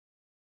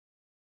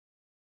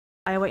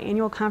Iowa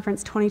Annual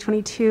Conference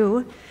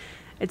 2022.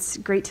 It's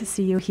great to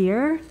see you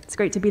here. It's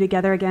great to be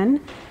together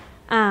again.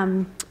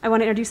 I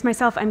want to introduce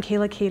myself. I'm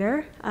Kayla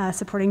Cater,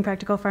 supporting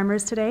Practical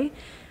Farmers today.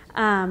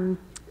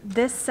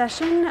 This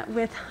session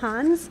with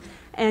Hans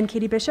and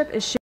Katie Bishop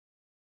is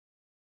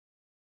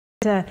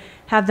to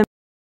have them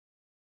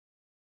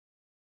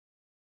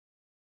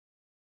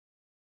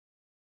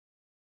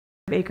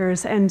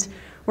acres, and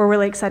we're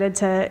really excited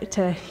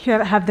to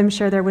have them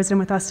share their wisdom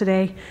with us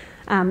today.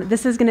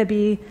 This is going to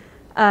be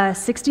a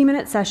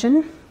 60-minute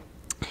session,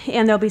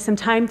 and there'll be some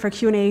time for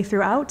Q&A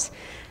throughout,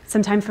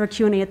 some time for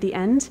Q&A at the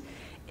end.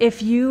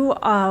 If you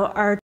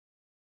are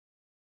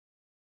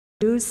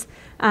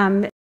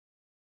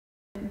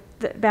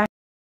back,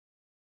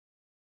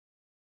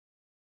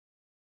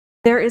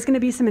 there is going to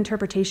be some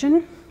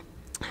interpretation.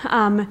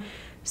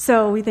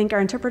 So we thank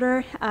our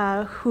interpreter,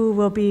 who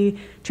will be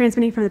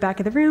transmitting from the back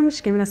of the room.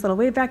 She's giving us a little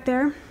wave back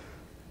there.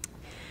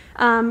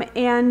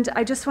 And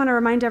I just want to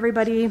remind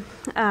everybody,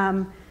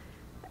 and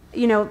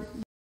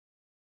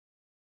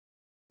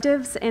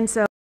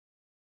so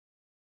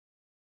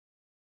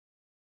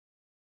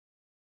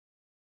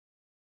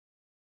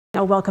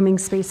a welcoming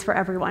space for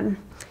everyone.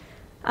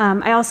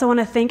 I also want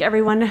to thank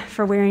everyone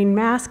for wearing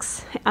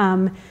masks.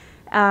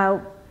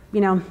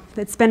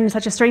 It's been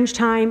such a strange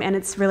time, and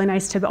it's really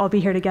nice to all be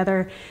here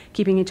together,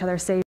 keeping each other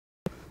safe.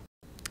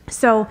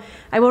 So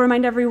I will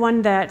remind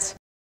everyone that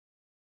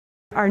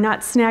are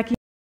not snacking.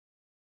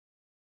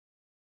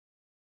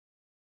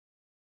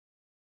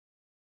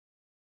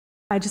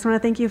 I just want to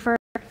thank you for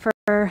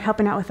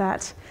helping out with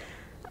that.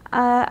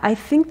 I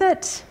think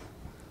that's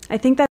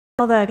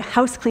all the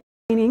house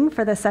cleaning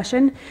for this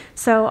session.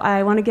 So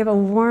I want to give a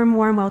warm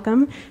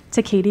welcome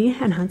to Katie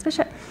and Hans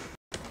Bishop.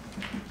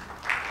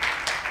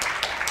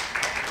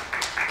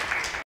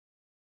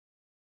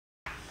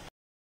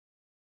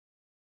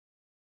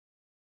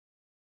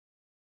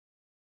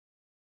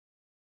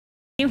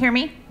 Can you hear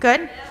me?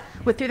 Good?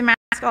 With through the mask,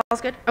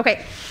 all's good?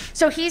 Okay,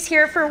 so he's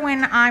here for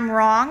when I'm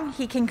wrong.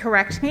 He can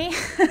correct me.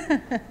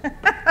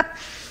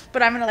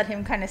 But I'm going to let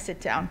him kind of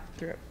sit down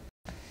through it.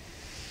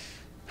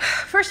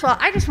 First of all,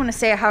 I just want to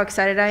say how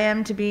excited I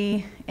am to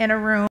be in a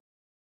room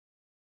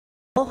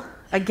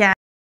again.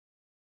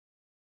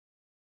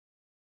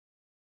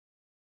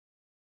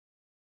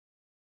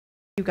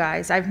 You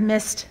guys, I've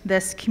missed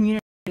this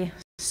community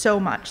so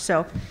much.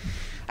 So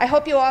I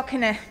hope you all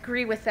can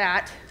agree with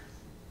that.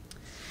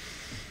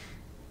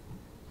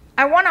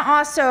 I want to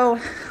also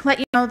let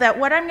you know that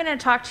what I'm going to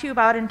talk to you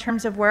about in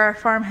terms of where our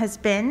farm has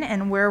been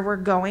and where we're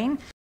going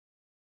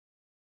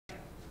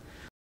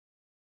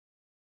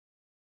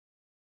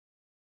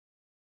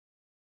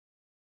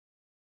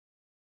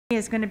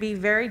is going to be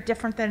very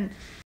different than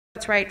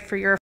what's right for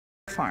your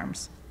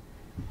farms.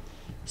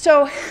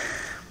 So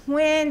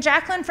when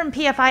Jacqueline from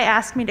PFI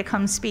asked me to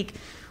come speak,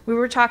 we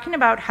were talking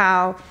about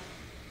how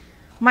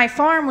my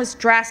farm was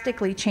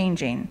drastically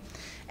changing.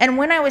 And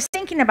when I was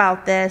thinking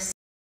about this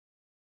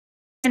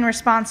in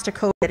response to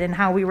COVID and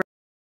how we were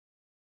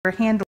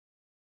handling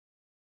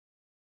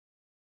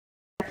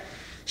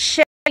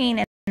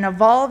shifting and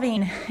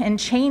evolving and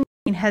changing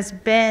has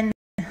been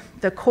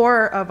the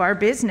core of our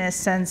business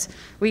since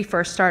we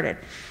first started.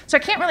 So I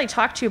can't really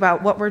talk to you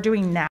about what we're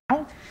doing now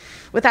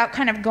without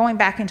kind of going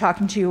back and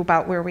talking to you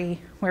about where we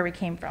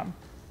came from.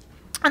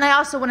 And I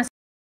also want to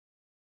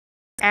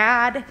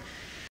add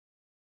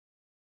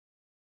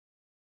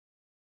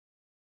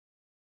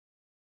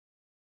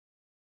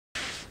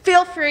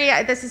feel free,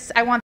 I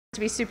want it to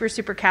be super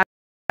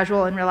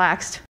casual and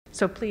relaxed.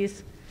 So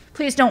please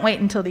don't wait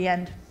until the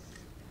end.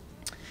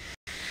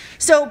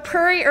 So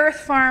PrairiErth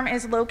Farm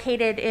is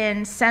located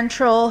in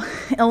central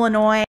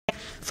Illinois,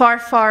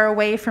 far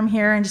away from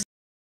here, and just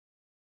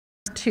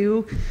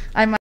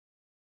I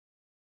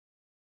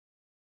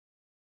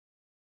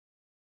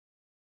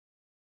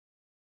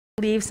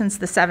believe since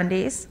the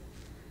 70s,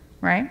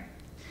 right?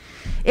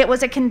 It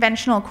was a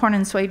conventional corn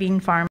and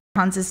soybean farm.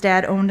 Hans's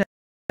dad owned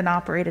and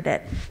operated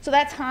it. So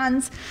that's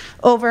Hans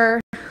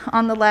over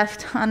on the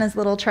left on his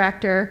little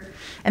tractor,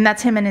 and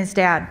that's him and his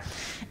dad.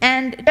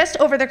 And just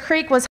over the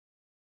creek was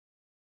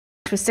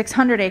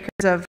 600 acres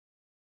of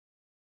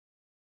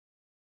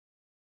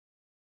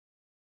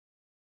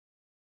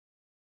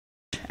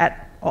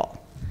at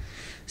all.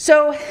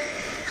 So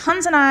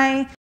Hans and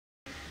I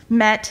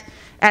met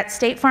at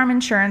State Farm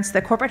Insurance.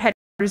 The corporate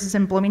headquarters is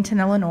in Bloomington,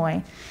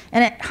 Illinois.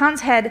 And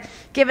Hans had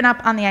given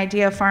up on the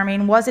idea of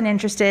farming, wasn't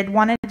interested,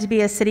 wanted to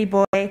be a city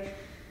boy.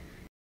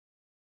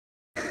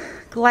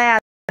 Glad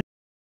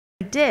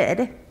he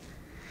did,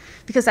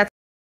 because that's,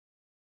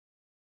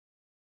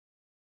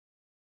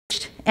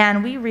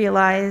 and we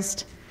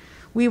realized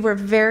we were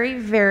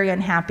very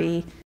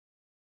unhappy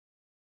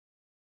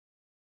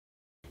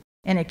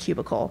in a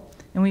cubicle.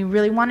 And we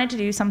really wanted to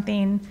do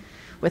something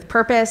with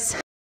purpose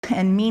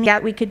and meaning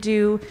that we could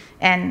do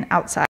and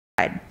outside.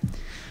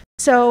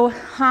 So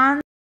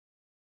Hans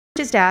called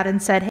his dad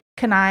and said, hey,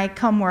 can I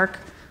come work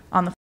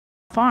on the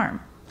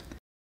farm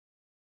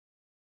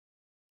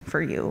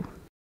for you?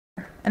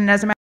 And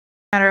as a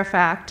matter of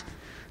fact,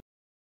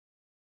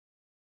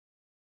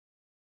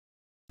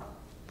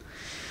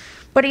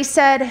 But he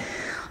said,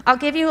 I'll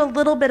give you a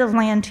little bit of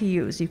land to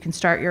use. You can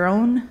start your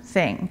own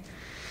thing.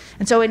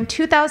 And so in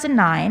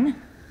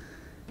 2009,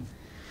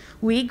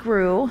 we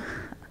grew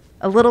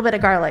a little bit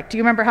of garlic. Do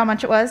you remember how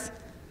much it was?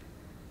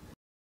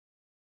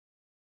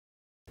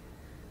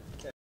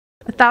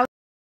 1,000.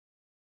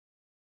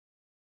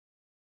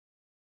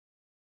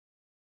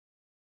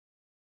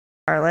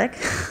 Garlic.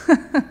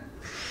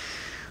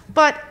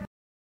 But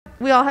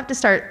we all have to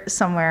start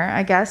somewhere,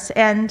 I guess.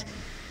 And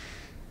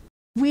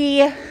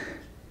we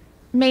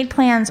made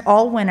plans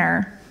all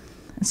winter,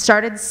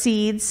 started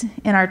seeds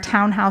in our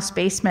townhouse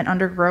basement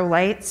under grow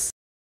lights.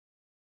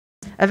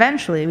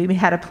 Eventually, we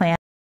had a plan.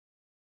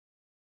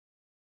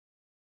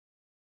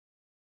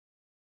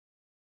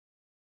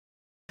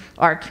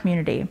 Our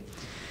community.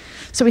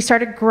 So we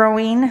started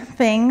growing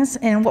things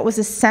in what was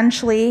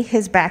essentially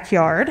his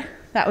backyard.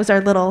 That was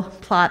our little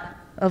plot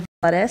of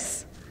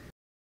lettuce.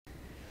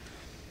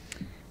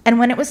 And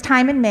when it was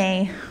time in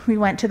May, we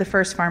went to the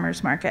first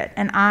farmers market,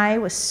 and I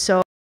was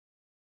so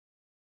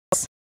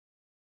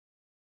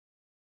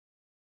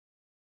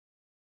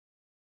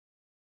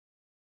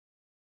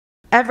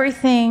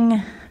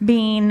everything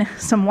being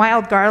some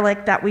wild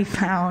garlic that we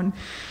found,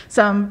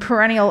 some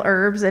perennial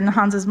herbs in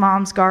Hans's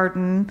mom's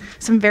garden,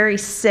 some very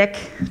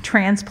sick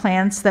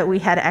transplants that we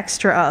had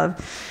extra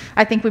of.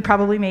 I think we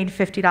probably made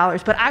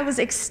 $50, but I was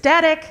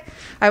ecstatic.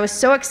 I was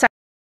so excited.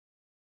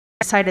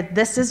 I decided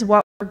this is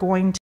what we're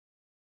going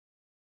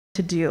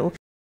to do.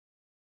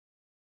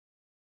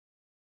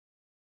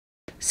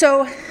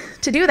 So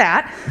to do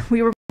that,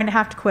 we were going to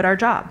have to quit our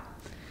job.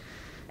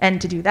 And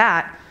to do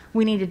that,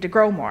 we needed to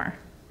grow more.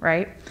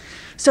 Right?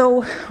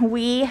 So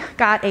we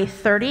got a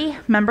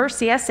 30-member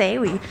CSA.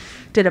 We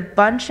did a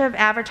bunch of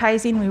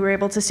advertising. We were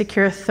able to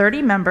secure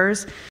 30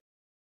 members.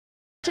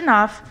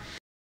 Enough.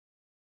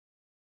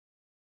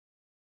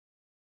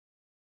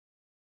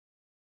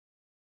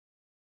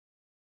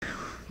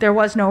 There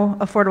was no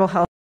affordable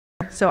health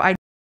care, so I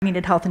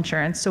needed health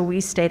insurance, so we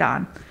stayed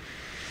on.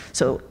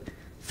 So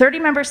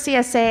 30-member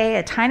CSA,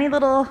 a tiny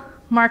little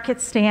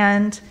market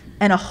stand,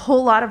 and a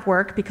whole lot of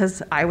work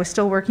because I was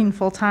still working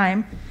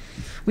full-time.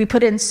 We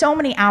put in so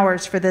many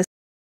hours for this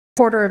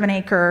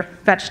quarter-of-an-acre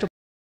vegetable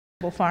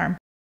farm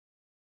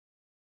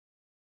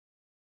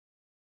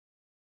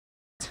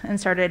and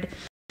started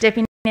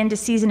dipping into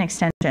season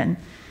extension.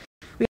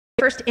 We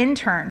had our first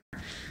intern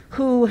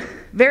who,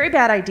 very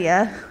bad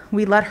idea,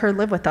 we let her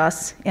live with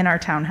us in our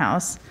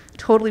townhouse.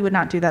 Totally would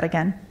not do that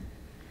again.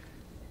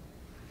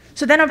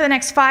 So then over the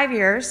next 5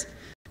 years,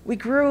 we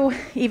grew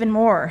even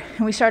more,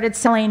 and we started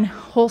selling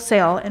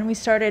wholesale, and we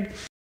started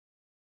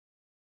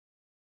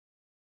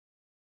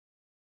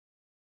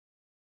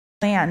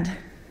land.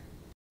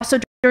 Also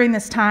during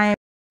this time,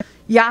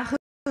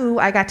 Yahoo,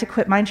 I got to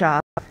quit my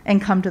job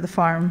and come to the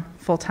farm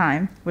full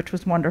time, which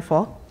was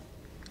wonderful.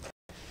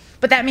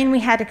 But that meant we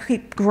had to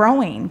keep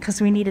growing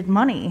because we needed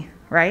money,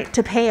 right,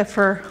 to pay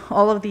for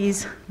all of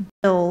these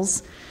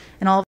bills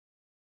and all of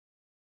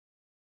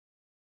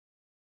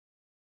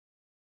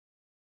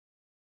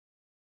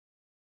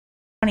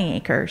 20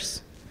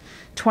 acres,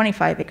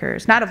 25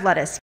 acres, not of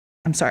lettuce,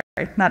 I'm sorry,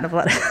 not of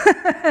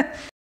lettuce,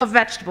 of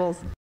vegetables.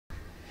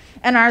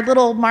 And our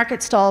little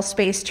market stall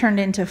space turned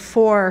into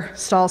 4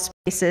 stall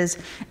spaces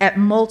at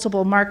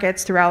multiple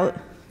markets throughout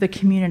the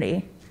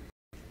community.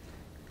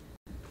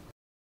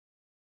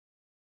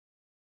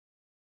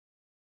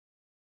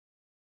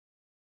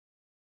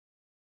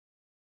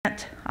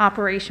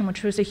 Operation,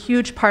 which was a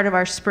huge part of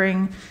our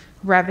spring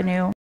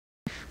revenue.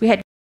 We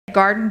had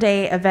garden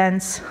day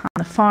events on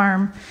the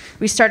farm.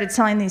 We started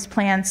selling these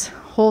plants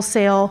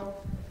wholesale.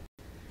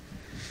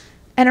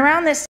 And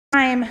around this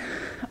time,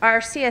 our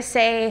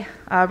CSA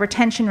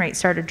retention rate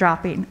started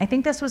dropping. I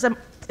think this was a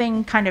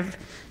thing kind of.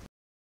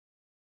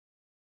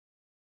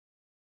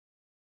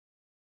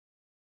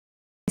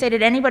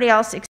 Did anybody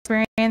else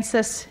experience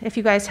this if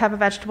you guys have a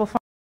vegetable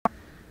farm?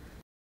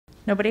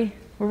 Nobody?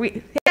 Were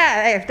we?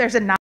 Yeah, if there's a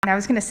nod. I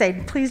was going to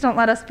say, please don't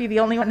let us be the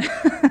only one.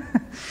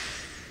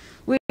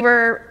 We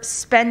were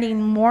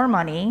spending more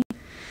money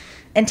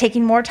and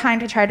taking more time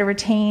to try to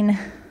retain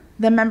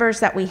the members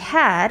that we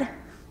had.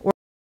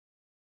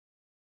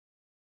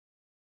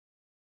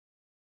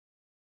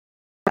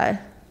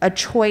 A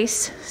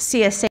choice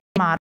CSA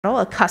model,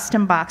 a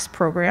custom box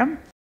program.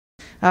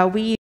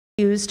 We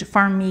used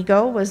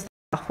Farmigo was the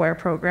software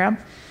program.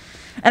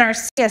 And our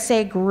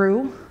CSA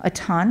grew a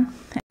ton.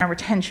 And our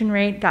retention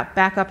rate got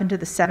back up into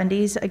the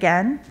 70s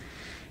again.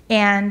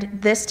 And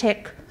this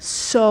took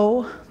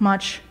so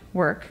much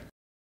work.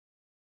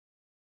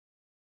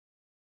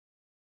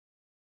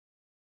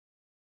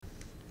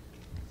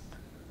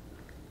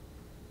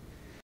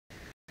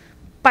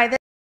 By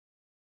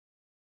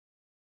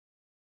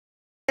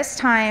this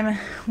time,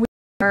 we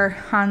were,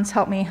 Hans,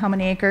 help me, how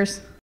many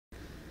acres?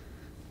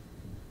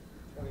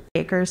 20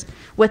 acres,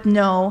 with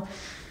no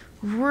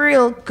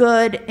real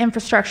good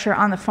infrastructure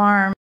on the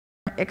farm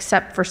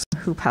except for some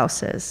hoop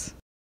houses.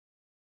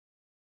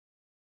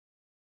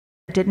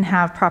 Didn't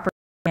have proper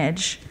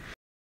drainage,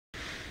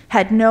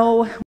 had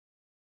no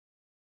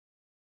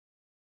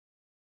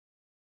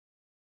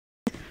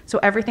So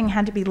everything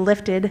had to be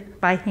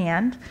lifted by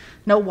hand,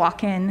 no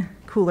walk-in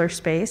cooler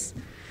space.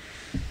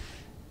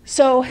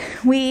 So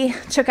we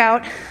took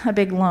out a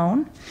big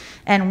loan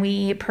and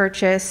we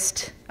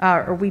purchased,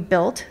 or we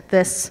built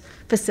this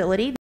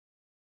facility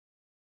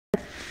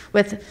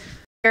with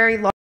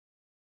very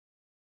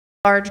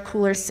large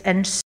coolers,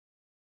 and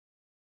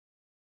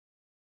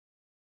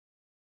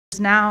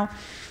now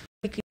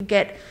we could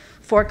get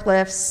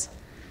forklifts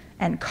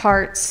and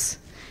carts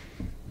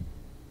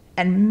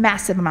and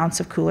massive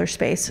amounts of cooler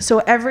space.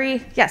 So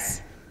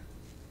yes.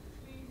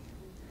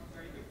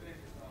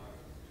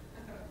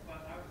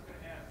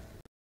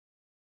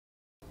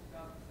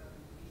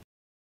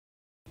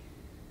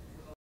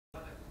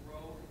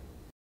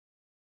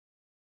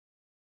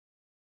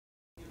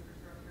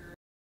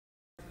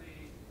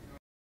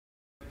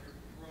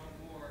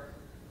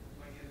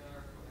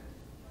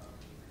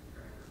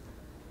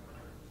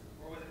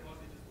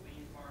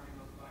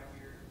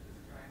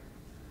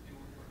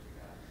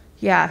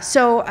 Yeah,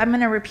 so I'm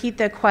going to repeat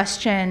the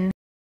question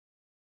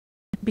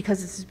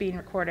because this is being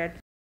recorded.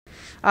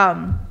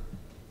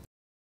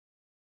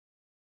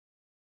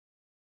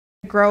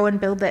 Grow and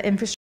build the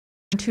infrastructure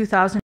in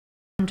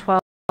 2012,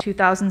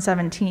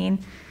 2017,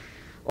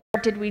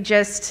 or did we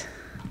just,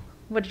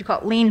 what did you call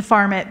it, lean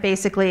farm it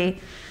basically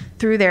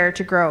through there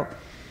to grow?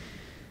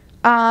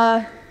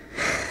 I'm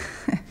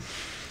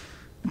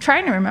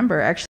trying to remember,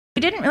 actually.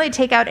 We didn't really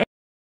take out any,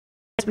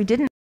 we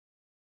didn't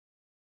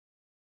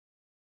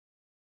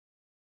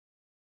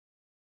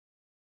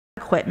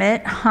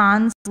equipment.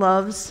 Hans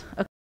loves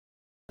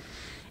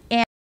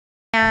equipment.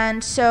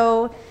 And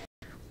so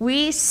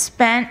we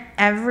spent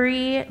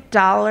every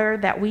dollar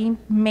that we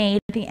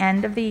made at the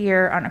end of the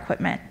year on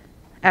equipment,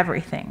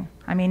 everything.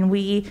 I mean,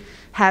 we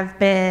have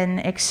been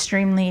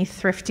extremely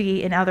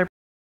thrifty in other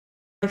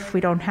if we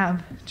don't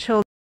have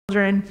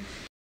children,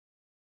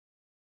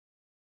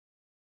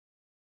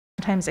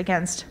 sometimes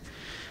against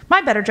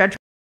my better judgment.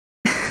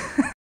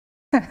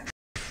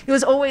 It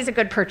was always a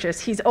good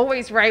purchase. He's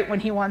always right when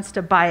he wants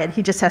to buy it.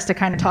 He just has to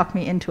kind of talk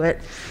me into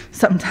it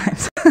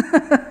sometimes.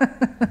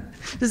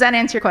 Does that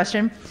answer your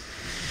question?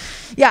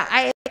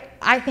 Yeah,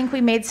 I think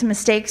we made some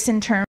mistakes in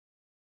terms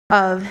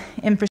of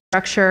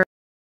infrastructure,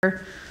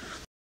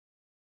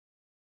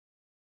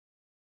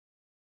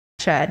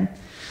 shed,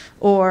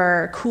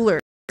 or coolers.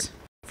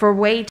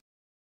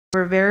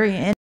 We're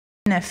very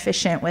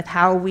inefficient with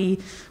how we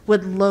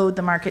would load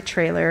the market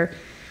trailer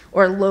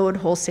or load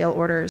wholesale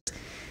orders.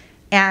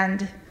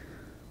 And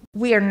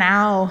we are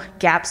now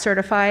GAP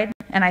certified,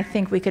 and I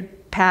think we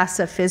could pass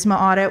a FSMA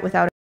audit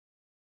without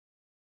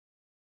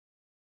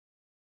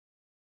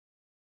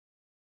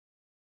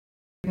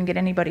didn't get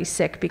anybody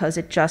sick because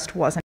it just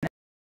wasn't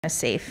a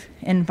safe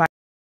environment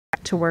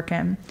to work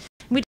in.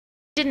 We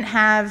didn't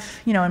have,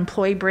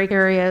 employee break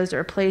areas or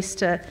a place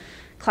to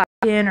clock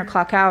in or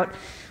clock out.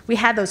 We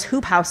had those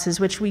hoop houses,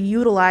 which we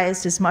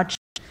utilized as much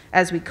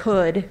as we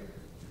could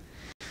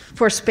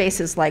for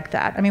spaces like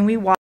that. I mean, we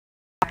walked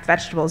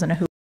vegetables in a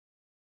hoop.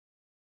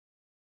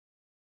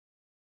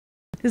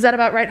 Is that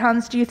about right,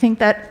 Hans? Do you think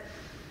that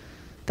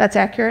that's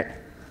accurate?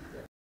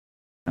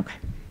 Okay.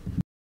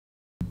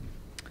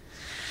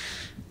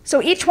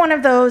 So each one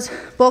of those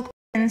bulk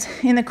bins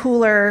in the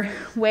cooler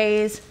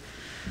weighs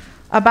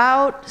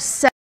about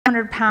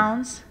 700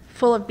 pounds,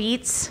 full of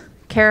beets,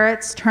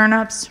 carrots,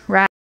 turnips,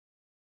 radishes,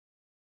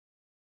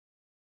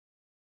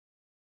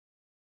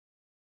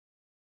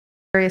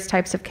 various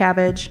types of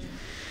cabbage.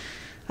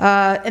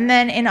 And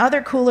then in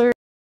other coolers,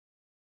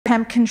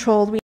 temp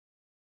controlled, we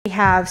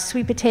have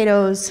sweet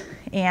potatoes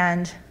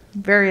and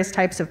various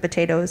types of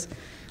potatoes,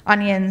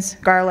 onions,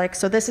 garlic.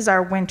 So this is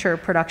our winter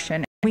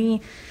production.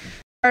 We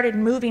started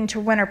moving to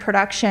winter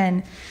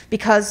production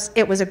because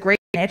it was a great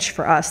niche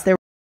for us. There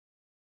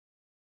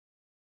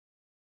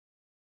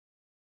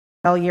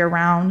all year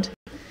round.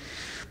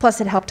 Plus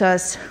it helped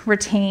us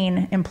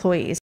retain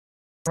employees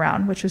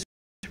around, which was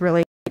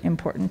really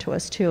important to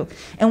us too.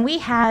 And we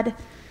had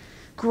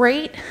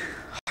great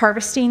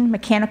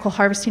mechanical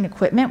harvesting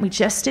equipment. We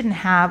just didn't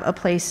have a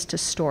place to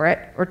store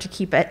it or to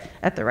keep it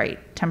at the right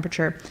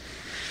temperature.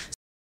 So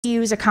we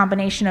use a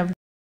combination of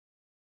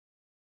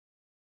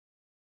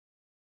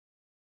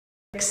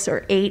 6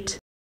 or 8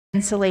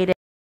 insulated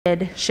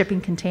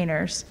shipping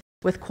containers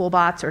with cool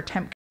bots or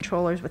temp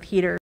controllers with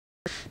heaters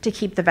to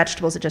keep the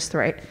vegetables at just the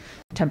right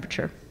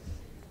temperature.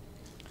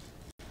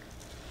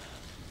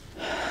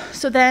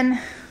 So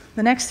then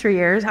the next 3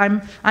 years,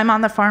 I'm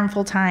on the farm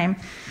full time.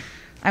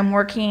 I'm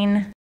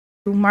working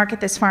to market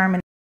this farm,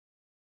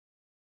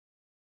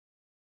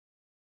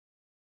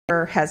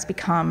 and has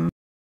become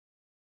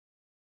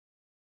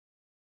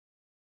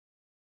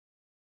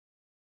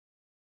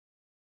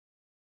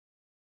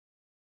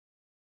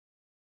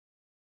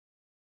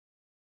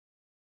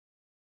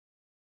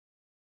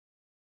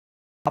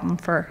a problem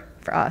for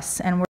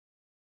us, and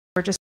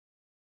we're just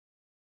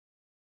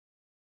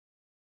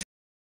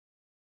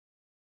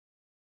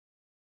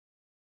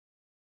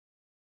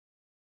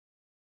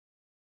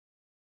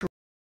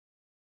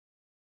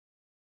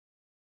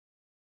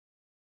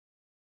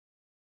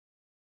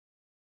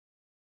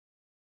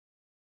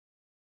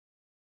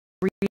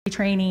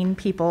retraining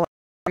people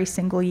every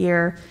single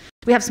year.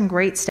 We have some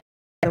great staff,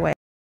 by the way.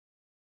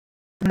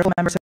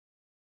 Members of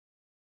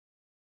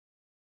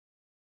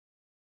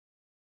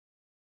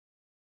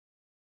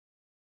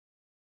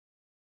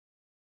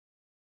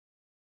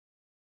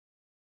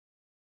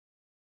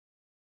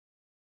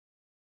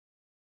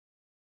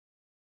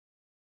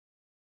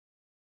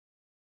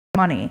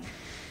money. In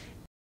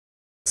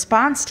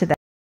response to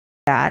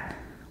that,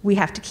 we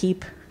have to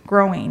keep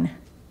growing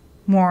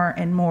more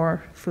and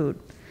more food.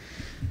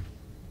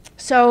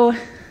 So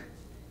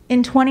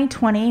in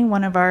 2020,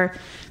 one of our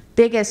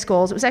biggest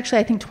goals, it was actually,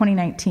 I think,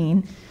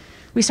 2019,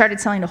 we started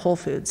selling to Whole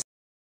Foods.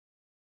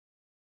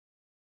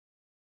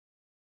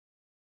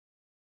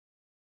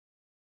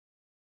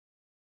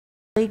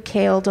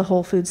 Kale to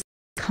Whole Foods,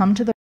 come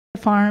to the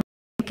farm,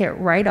 pick it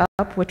right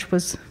up, which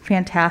was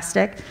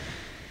fantastic.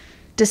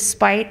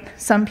 Despite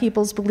some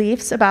people's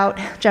beliefs about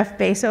Jeff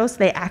Bezos,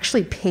 they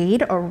actually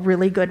paid a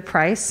really good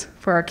price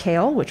for our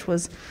kale, which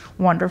was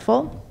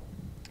wonderful.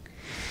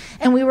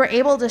 And we were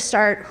able to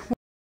start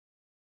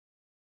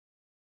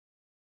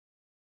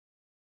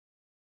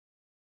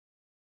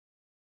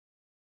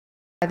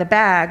by the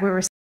bag. We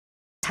were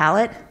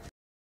pallet,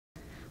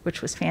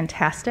 which was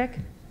fantastic,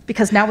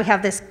 because now we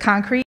have this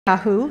concrete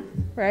Yahoo,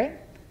 right?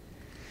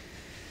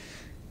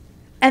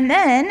 And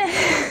then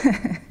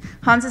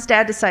Hans's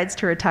dad decides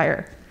to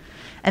retire.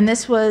 And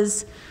this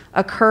was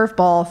a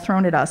curveball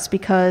thrown at us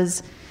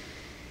because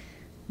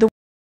the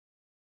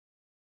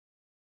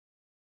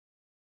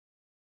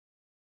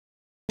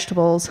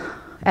vegetables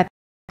at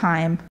the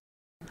time,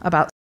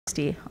 about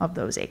 60 of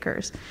those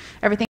acres.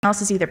 Everything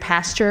else is either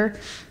pasture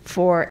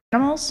for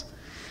animals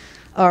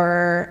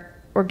or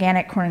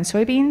organic corn and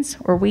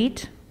soybeans or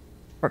wheat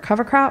or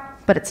cover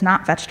crop, but it's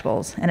not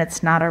vegetables and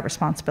it's not our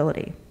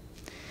responsibility.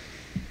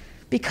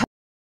 Because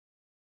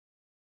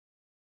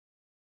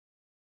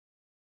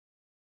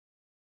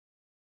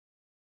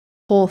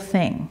whole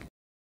thing.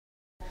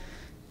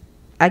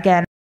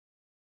 Again,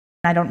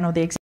 I don't know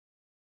the exact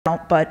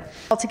amount, but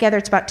altogether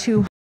it's about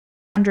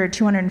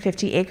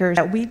 250 acres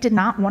that we did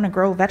not want to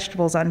grow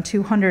vegetables on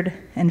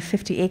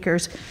 250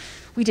 acres.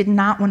 We did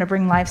not want to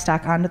bring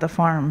livestock onto the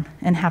farm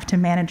and have to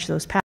manage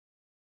those pastures.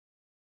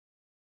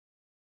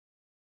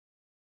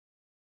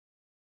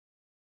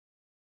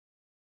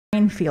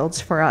 Fields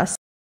for us.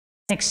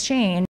 In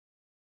exchange,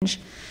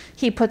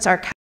 he puts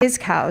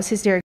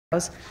his dairy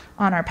cows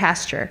on our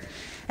pasture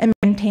and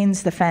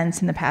maintains the fence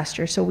and the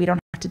pasture, so we don't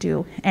have to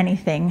do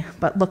anything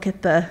but look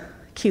at the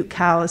cute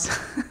cows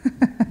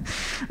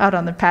out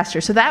on the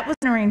pasture. So that was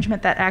an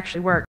arrangement that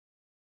actually worked.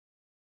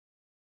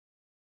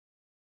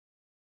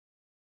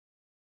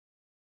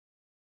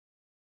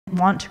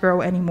 Want to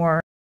grow any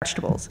more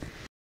vegetables.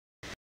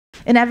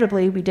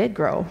 Inevitably, we did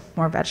grow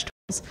more vegetables.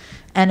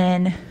 And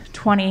in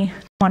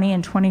 2020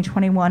 and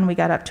 2021, we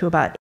got up to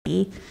about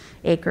 80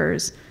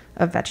 acres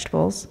of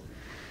vegetables.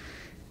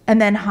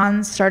 And then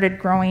Hans started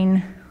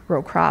growing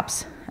row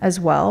crops as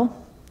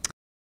well.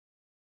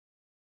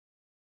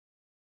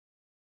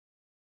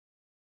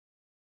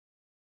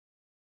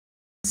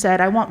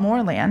 Said, I want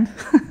more land.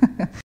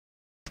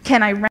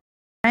 Can I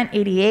rent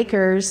 80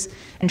 acres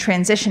and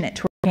transition it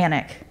to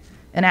organic?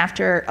 And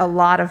after a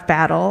lot of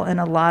battle and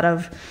a lot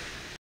of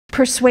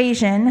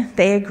persuasion,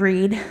 they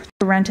agreed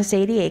to rent us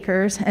 80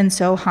 acres, and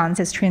so Hans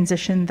has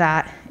transitioned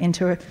that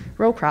into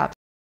row crops.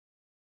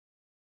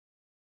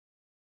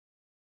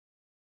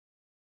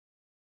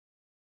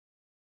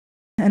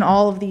 And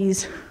all of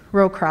these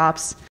row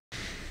crops.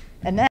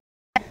 And then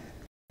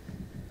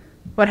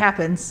what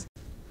happens?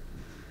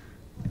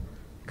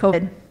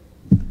 COVID.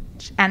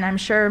 And I'm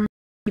sure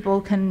people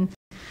can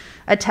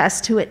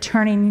attest to it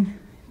turning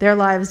their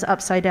lives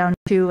upside down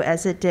too,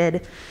 as it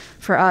did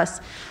for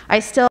us. I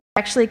still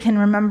actually can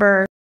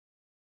remember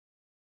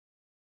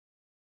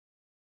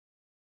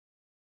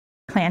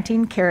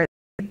planting carrots.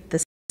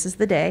 This is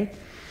the day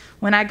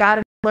when I got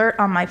an alert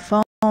on my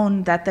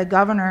phone that the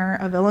governor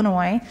of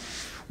Illinois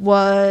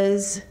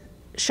was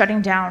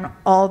shutting down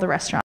all the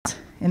restaurants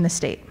in the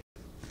state.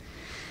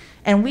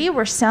 And we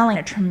were selling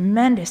a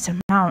tremendous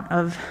amount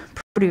of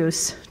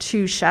produce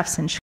to chefs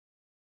and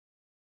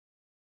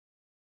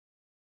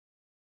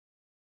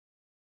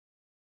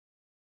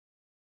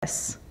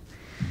chefs,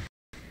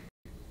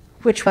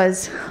 which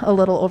was a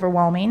little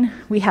overwhelming.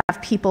 We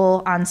have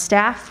people on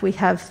staff, we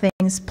have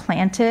things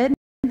planted,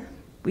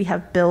 we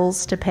have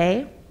bills to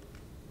pay.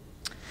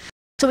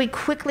 So we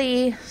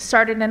quickly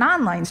started an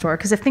online store,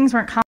 because if things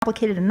weren't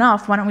complicated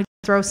enough, why don't we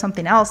throw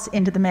something else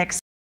into the mix?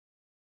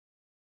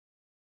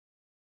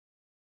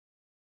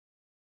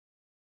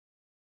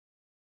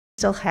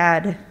 Still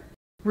had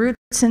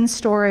roots in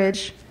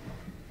storage.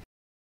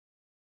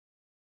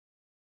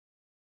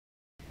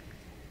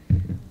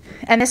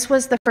 And this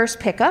was the first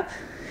pickup.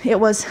 It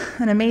was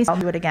an amazing, I'll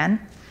do it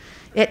again.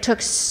 It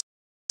took so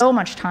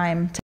much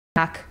time to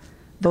pack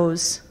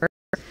those.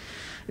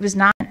 It was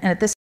not, and at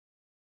this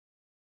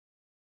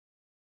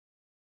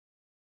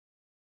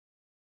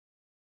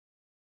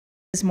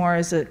is more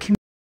as a community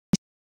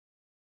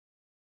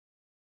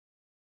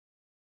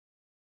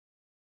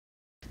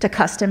to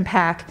custom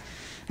pack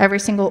every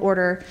single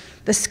order,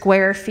 the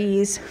square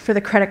fees for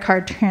the credit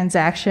card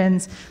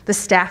transactions, the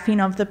staffing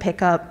of the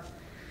pickup.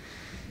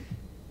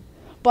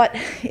 But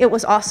it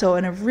was also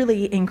a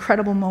really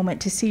incredible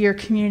moment to see your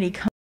community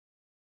come.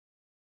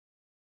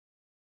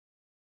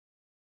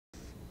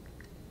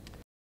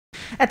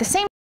 At the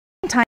same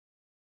time,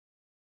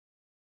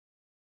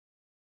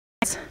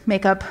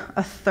 make up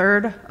a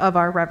third of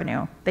our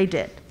revenue. They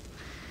did.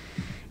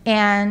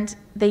 And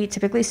they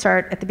typically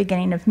start at the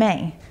beginning of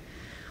May.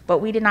 But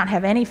we did not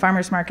have any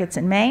farmers markets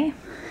in May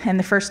and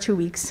the first 2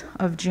 weeks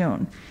of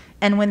June.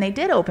 And when they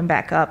did open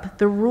back up,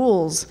 the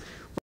rules were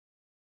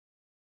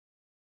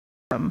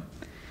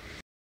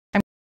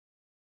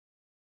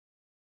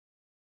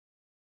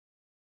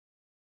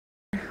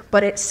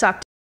but it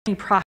sucked any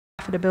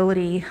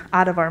profitability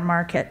out of our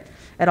market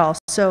at all.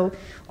 So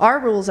our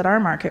rules at our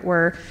market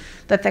were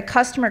that the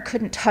customer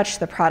couldn't touch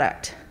the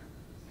product.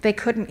 They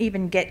couldn't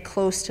even get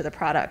close to the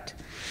product.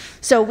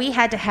 So we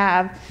had to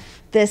have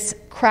this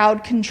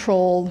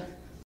crowd-controlled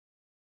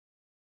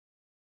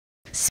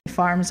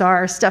farms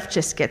are, stuff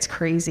just gets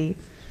crazy.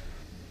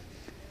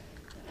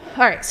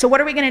 All right, so what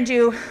are we gonna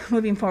do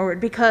moving forward?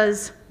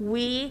 Because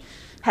we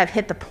have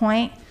hit the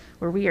point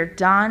where we are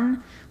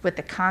done with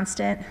the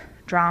constant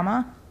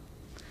drama.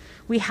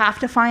 We have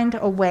to find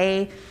a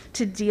way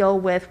to deal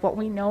with what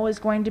we know is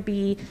going to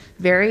be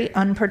very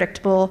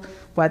unpredictable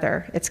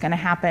weather. It's gonna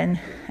happen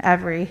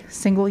every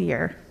single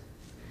year.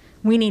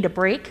 We need a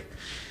break.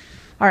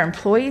 Our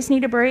employees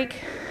need a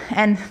break,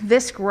 and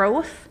this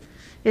growth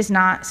is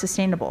not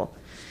sustainable.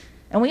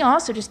 And we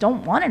also just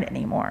don't want it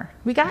anymore.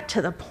 We got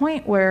to the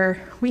point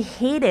where we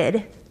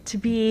hated to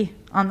be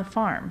on the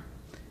farm.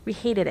 We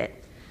hated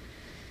it.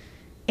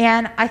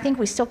 And I think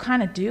we still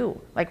kind of do.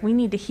 Like, we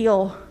need to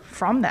heal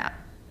from that.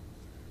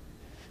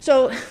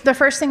 So the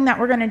first thing that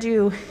we're gonna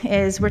do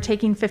is we're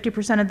taking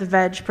 50% of the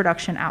veg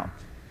production out.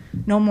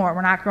 No more,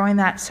 we're not growing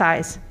that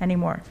size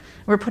anymore.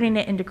 We're putting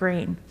it into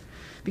grain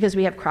because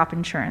we have crop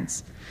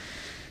insurance.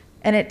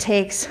 And it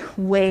takes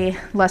way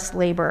less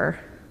labor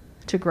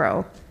to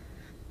grow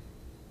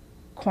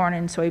corn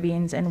and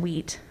soybeans and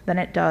wheat than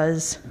it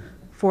does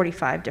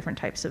 45 different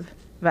types of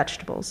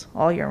vegetables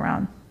all year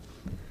round.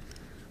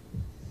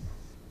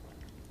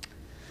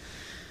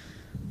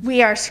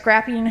 We are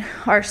scrapping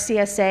our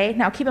CSA.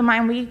 Now keep in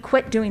mind, we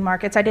quit doing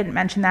markets. I didn't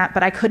mention that,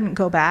 but I couldn't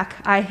go back.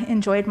 I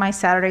enjoyed my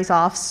Saturdays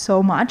off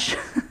so much.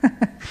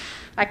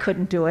 I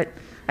couldn't do it.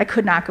 I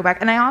could not go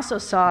back. And I also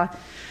saw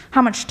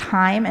how much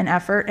time and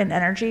effort and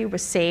energy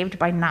was saved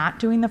by not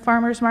doing the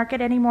farmer's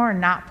market anymore and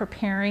not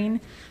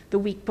preparing the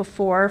week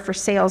before for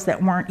sales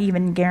that weren't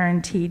even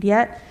guaranteed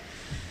yet.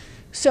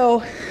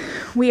 So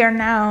we are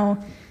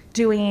now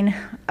doing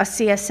a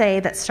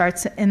CSA that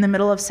starts in the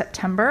middle of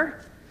September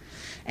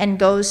and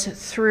goes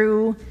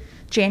through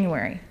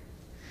January.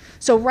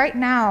 So right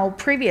now,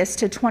 previous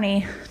to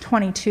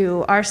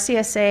 2022, our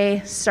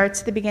CSA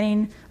starts at the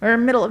beginning or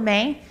middle of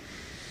May,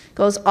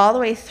 goes all the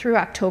way through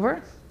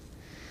October.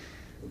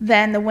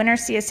 Then the winter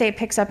CSA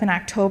picks up in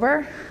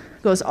October,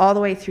 goes all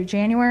the way through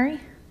January,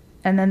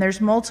 and then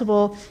there's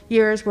multiple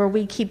years where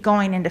we keep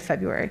going into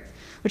February,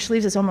 which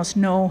leaves us almost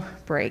no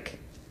break.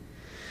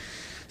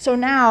 So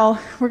now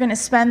we're gonna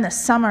spend the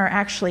summer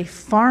actually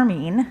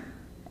farming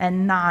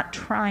and not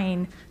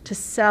trying to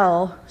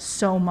sell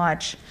so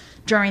much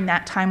during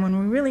that time when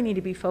we really need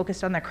to be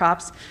focused on the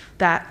crops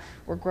that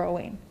we're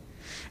growing.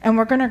 And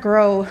we're gonna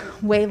grow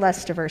way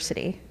less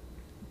diversity.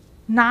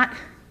 Not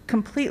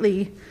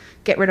completely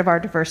get rid of our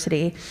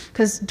diversity,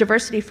 because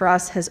diversity for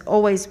us has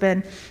always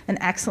been an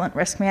excellent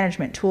risk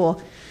management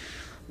tool.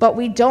 But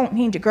we don't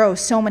need to grow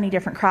so many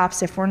different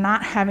crops if we're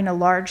not having a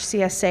large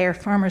CSA or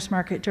farmer's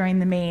market during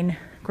the main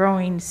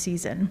growing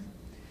season.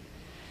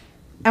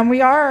 And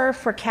we are,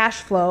 for cash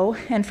flow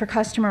and for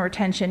customer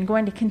retention,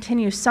 going to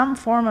continue some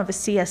form of a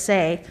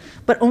CSA,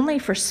 but only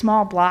for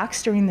small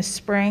blocks during the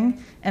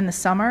spring and the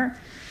summer,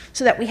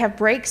 so that we have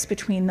breaks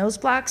between those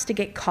blocks to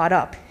get caught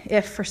up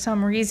if for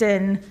some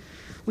reason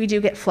we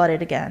do get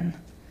flooded again.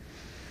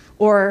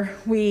 Or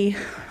the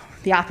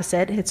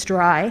opposite, it's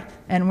dry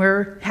and we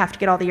have to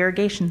get all the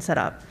irrigation set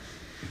up.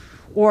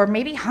 Or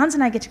maybe Hans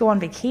and I get to go on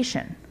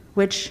vacation,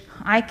 which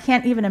I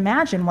can't even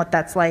imagine what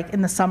that's like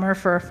in the summer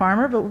for a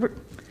farmer, but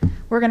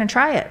we're gonna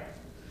try it.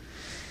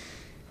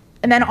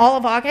 And then all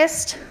of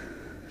August,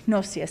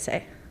 no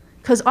CSA.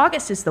 Because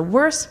August is the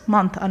worst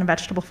month on a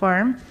vegetable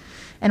farm,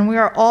 and we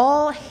are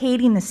all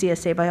hating the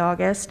CSA by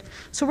August,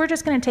 so we're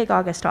just gonna take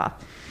August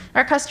off.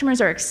 Our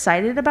customers are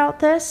excited about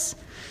this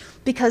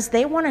because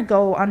they wanna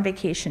go on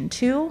vacation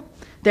too.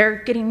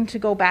 They're getting to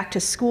go back to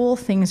school,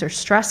 things are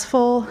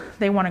stressful,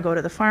 they wanna go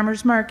to the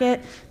farmer's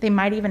market, they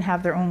might even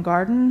have their own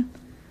garden.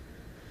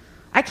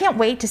 I can't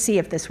wait to see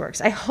if this works.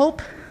 I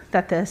hope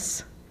that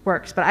this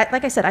works, but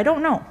like I said, I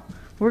don't know.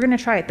 We're gonna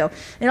try it though.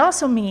 It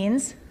also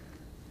means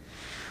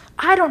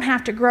I don't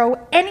have to grow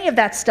any of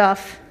that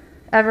stuff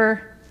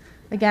ever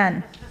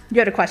again. You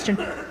had a question?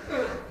 How many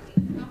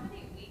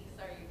weeks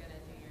are you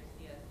gonna do your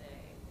CSA?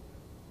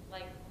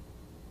 Like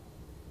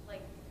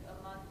a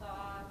month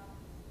off?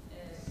 Do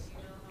you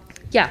know how many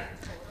Yeah.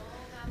 total?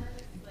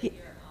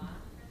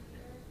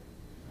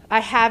 I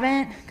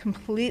haven't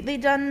completely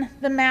done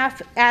the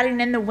math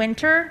adding in the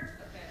winter.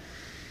 Okay.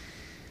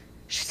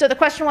 So the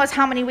question was,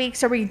 how many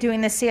weeks are we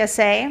doing the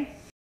CSA?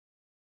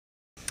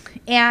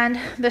 And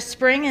the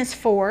spring is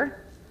 4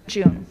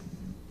 June.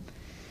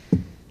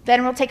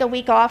 Then we'll take a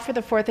week off for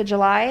the 4th of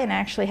July and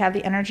actually have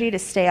the energy to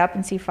stay up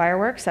and see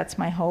fireworks. That's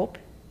my hope.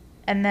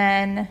 And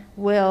then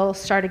we'll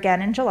start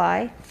again in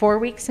July, 4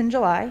 weeks in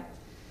July.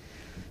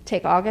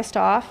 Take August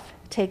off,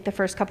 take the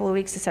first couple of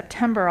weeks of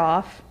September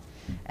off,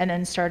 and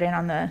then start in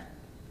on the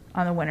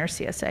winter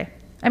CSA.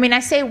 I mean, I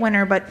say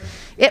winter, but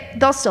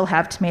they'll still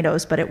have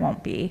tomatoes, but it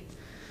won't be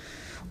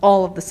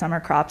all of the summer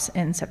crops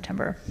in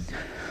September.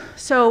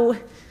 So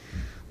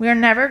we are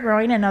never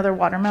growing another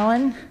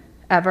watermelon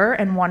ever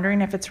and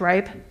wondering if it's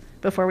ripe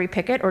before we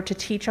pick it, or to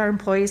teach our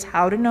employees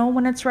how to know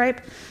when it's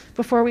ripe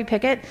before we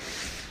pick it.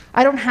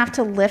 I don't have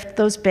to lift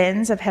those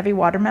bins of heavy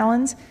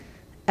watermelons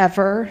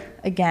ever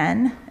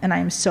again, and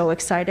I'm so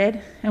excited.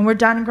 And we're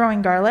done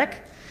growing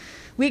garlic.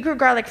 We grew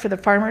garlic for the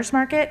farmers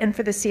market and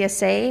for the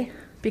CSA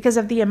because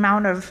of the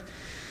amount of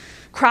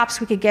crops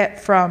we could get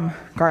from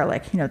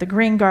garlic. You know, the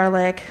green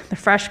garlic, the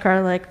fresh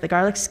garlic, the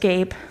garlic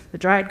scape, the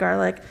dried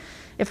garlic.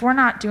 If we're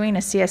not doing a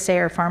CSA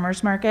or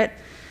farmers market,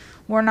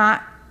 we're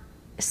not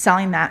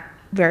selling that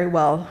very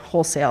well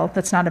wholesale.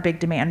 That's not a big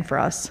demand for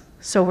us.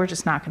 So we're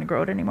just not going to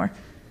grow it anymore.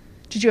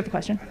 Did you have a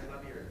question? I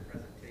love your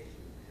presentation.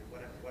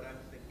 And what I'm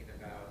thinking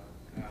about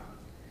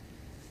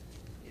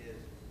is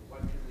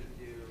what can we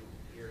do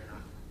here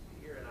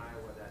in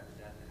Iowa that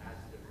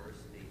adds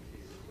diversity to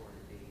the corn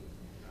and bean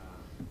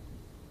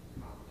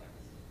complex.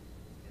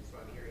 And so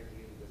I'm hearing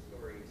you with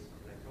stories,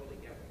 and I totally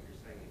get what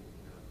you're saying,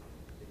 you know,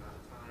 the amount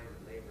of time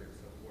and labor and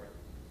so forth.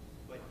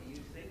 But do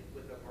you think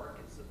with the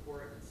market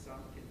support and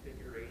some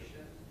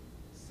configuration,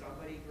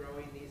 somebody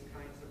growing these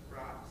kinds of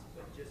crops,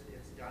 but just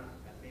it's done,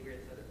 maybe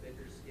it's at a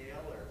bigger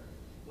scale, or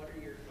what are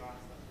your thoughts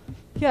on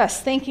that?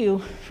 Yes, thank you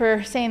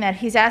for saying that.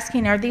 He's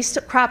asking, are these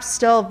crops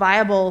still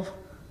viable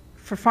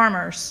for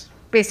farmers,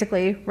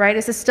 basically, right?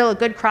 Is this still a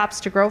good crops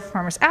to grow for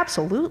farmers?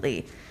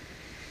 Absolutely.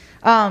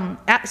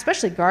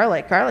 Especially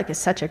garlic. Garlic is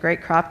such a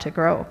great crop to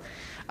grow.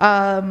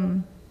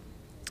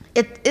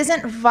 It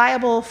isn't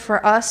viable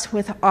for us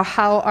with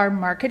how our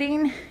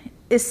marketing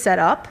is set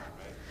up.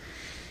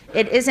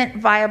 It isn't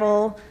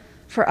viable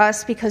for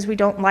us because we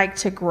don't like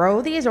to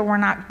grow these or we're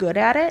not good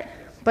at it,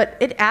 but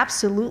it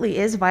absolutely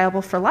is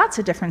viable for lots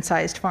of different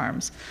sized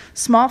farms.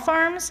 Small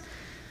farms,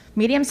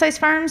 medium-sized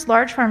farms,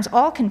 large farms,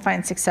 all can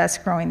find success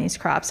growing these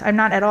crops. I'm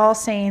not at all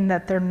saying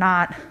that they're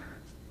not,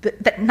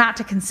 that not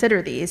to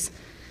consider these.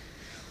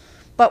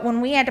 But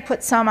when we had to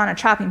put some on a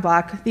chopping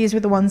block, these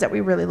were the ones that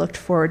we really looked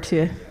forward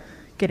to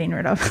getting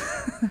rid of.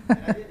 And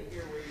I didn't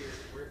hear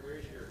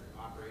where's your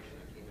operation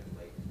that came in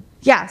late?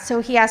 Yeah,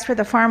 so he asked where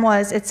the farm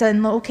was. It's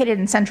located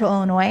in central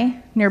Illinois,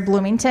 near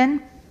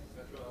Bloomington.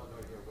 Central Illinois,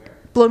 or where?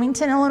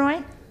 Bloomington,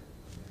 Illinois.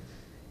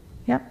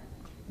 Yep.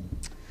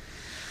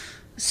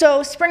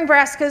 So spring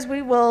brassicas,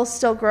 we will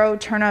still grow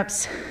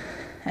turnips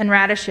and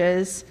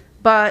radishes,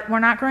 but we're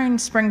not growing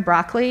spring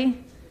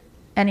broccoli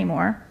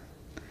anymore.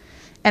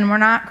 And we're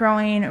not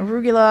growing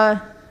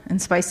arugula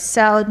and spicy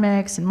salad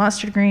mix and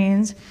mustard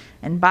greens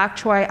and bok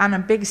choy on a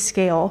big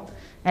scale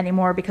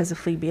anymore because of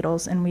flea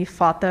beetles, and we've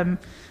fought them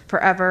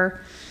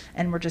forever,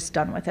 and we're just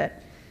done with it.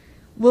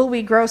 Will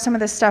we grow some of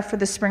this stuff for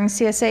the spring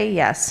CSA?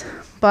 Yes,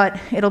 but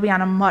it'll be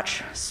on a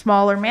much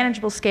smaller,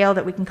 manageable scale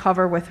that we can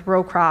cover with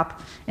row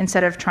crop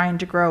instead of trying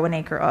to grow an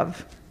acre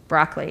of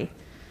broccoli.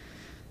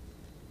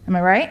 Am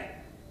I right?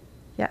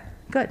 Yeah,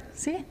 good.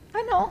 See,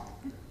 I know.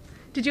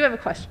 Did you have a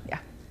question? Yeah.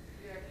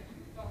 Yeah, can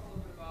you talk a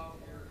little bit about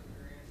your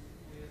experience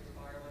with the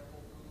buyer like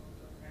Whole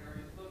Foods? And are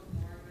you supposed to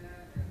more of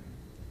that? And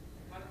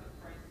how does the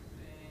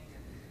pricing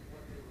and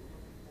what they were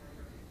looking for in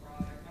terms of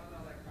product? How does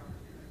all that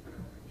conversation go?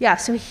 Yeah,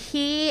 so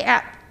he,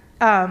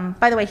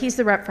 by the way, he's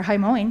the rep for High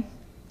Mowing,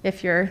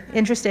 if you're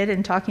interested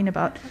in talking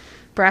about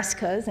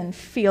brassicas and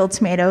field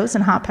tomatoes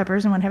and hot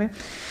peppers and what have you.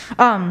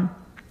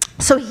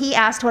 So he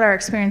asked what our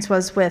experience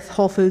was with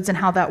Whole Foods and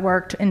how that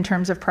worked in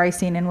terms of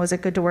pricing, and was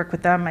it good to work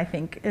with them, I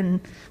think,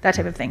 and that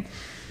type of thing.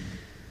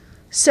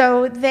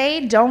 So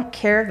they don't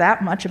care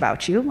that much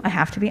about you, I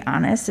have to be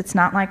honest. It's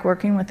not like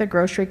working with a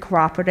grocery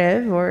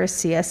cooperative or a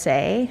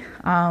CSA.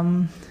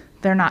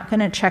 They're not going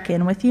to check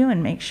in with you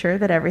and make sure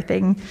that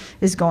everything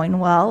is going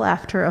well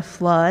after a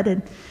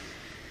flood.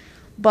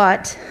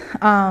 But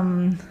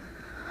on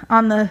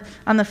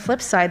the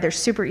flip side, they're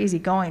super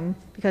easygoing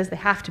because they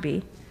have to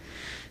be.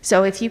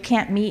 So if you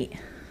can't meet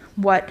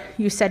what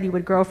you said you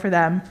would grow for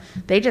them,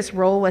 they just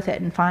roll with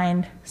it and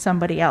find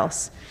somebody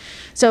else.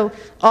 So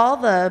all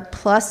the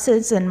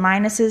pluses and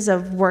minuses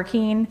of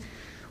working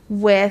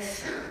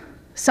with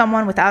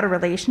someone without a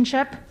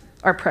relationship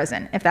are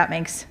present, if that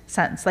makes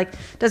sense. Like,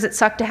 does it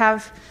suck to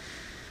have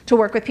to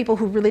work with people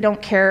who really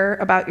don't care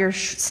about your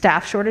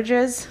staff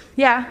shortages?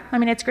 Yeah, I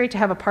mean, it's great to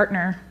have a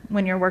partner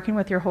when you're working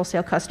with your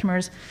wholesale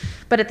customers,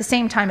 but at the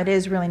same time, it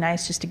is really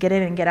nice just to get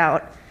in and get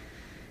out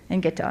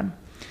and get done.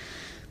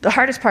 The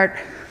hardest part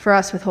for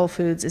us with Whole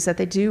Foods is that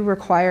they do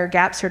require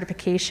GAP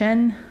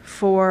certification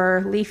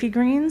for leafy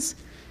greens,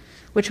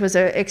 which was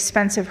an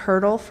expensive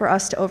hurdle for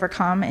us to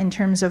overcome in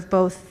terms of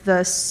both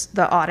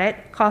the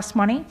audit cost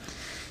money.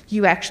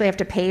 You actually have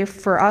to pay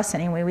for us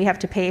anyway. We have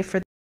to pay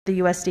for the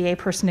USDA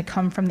person to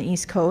come from the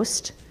East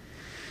Coast.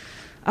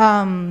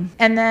 And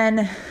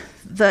then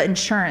the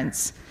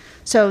insurance.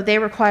 So they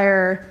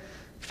require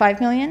 $5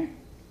 million,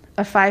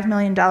 a $5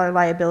 million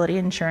liability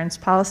insurance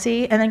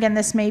policy. And again,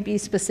 this may be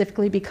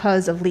specifically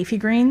because of leafy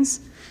greens,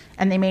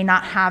 and they may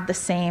not have the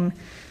same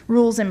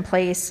rules in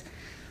place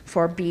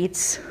for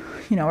beets,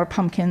 or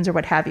pumpkins or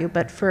what have you.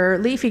 But for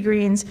leafy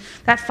greens,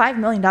 that $5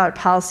 million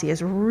policy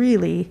is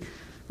really,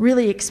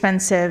 really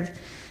expensive,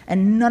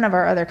 and none of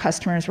our other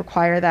customers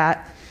require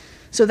that.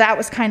 So that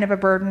was kind of a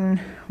burden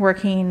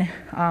working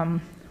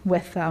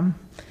with them.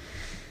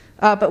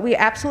 But we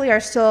absolutely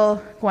are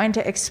still going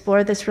to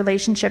explore this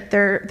relationship.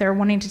 They're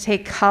wanting to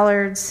take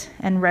collards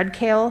and red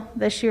kale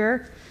this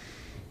year,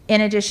 in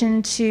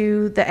addition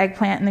to the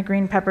eggplant and the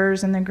green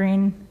peppers and the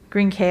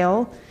green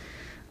kale. Is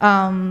it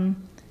mostly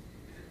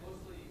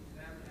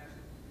them asking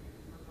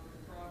for those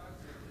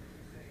products, or do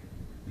you think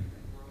we can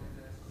grow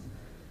this?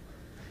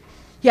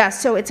 Yeah,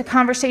 so it's a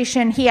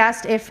conversation. He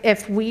asked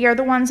if we are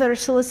the ones that are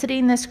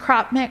soliciting this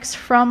crop mix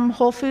from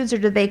Whole Foods, or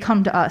do they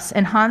come to us?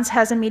 And Hans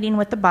has a meeting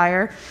with the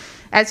buyer.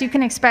 As you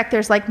can expect,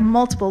 there's like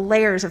multiple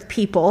layers of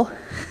people.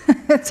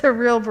 It's a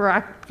real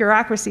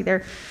bureaucracy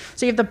there.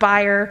 So you have the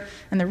buyer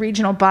and the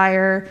regional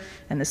buyer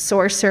and the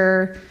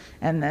sourcer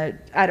and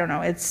I don't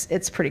know,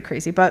 it's pretty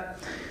crazy. But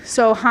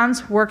so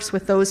Hans works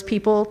with those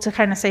people to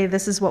kind of say,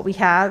 this is what we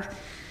have,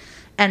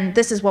 and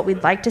this is what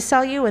we'd like to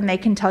sell you, and they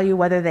can tell you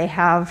whether they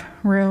have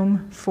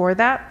room for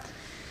that.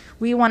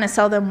 We want to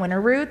sell them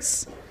winter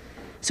roots.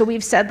 So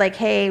we've said, like,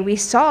 hey, we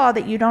saw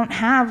that you don't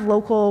have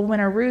local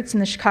winter roots in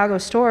the Chicago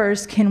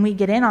stores. Can we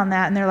get in on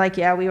that? And they're like,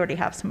 yeah, we already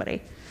have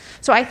somebody.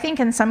 So I think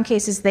in some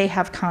cases they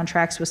have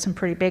contracts with some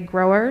pretty big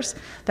growers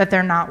that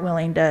they're not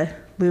willing to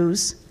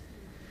lose.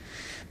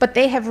 But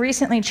they have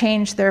recently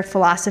changed their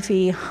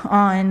philosophy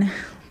on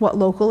what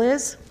local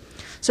is.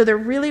 So they're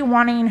really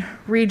wanting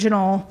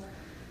regional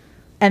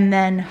and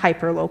then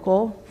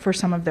hyper-local for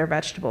some of their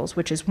vegetables,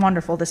 which is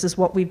wonderful. This is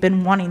what we've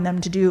been wanting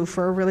them to do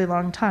for a really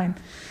long time.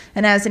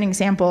 And as an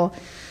example,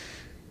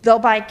 they'll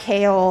buy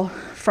kale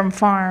from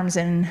farms,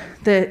 and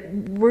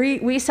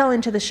we sell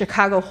into the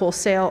Chicago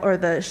wholesale or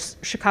the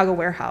Chicago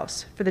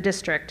warehouse for the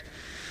district.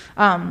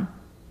 And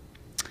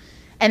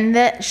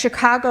the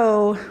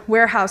Chicago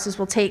warehouses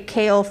will take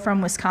kale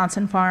from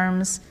Wisconsin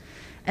farms,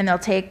 and they'll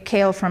take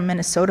kale from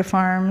Minnesota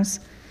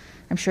farms.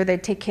 I'm sure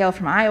they'd take kale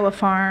from Iowa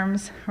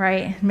farms,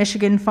 right?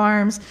 Michigan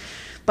farms.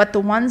 But the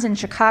ones in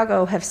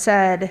Chicago have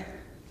said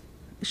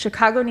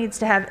Chicago needs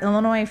to have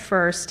Illinois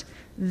first,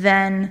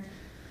 then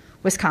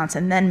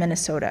Wisconsin, then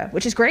Minnesota,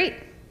 which is great.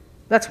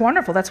 That's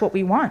wonderful. That's what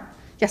we want.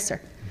 Yes, sir.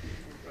 Two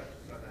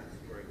questions on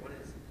that story. One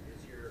is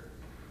your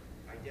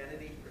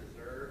identity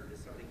preserved? Is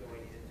somebody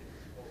going into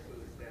Whole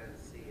Foods then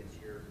see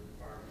it's your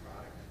farm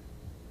product?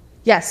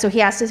 Yes, so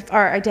he asked if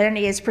our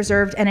identity is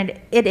preserved, and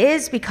it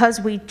is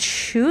because we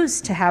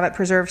choose to have it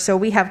preserved. So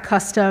we have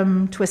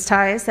custom twist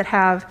ties that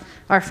have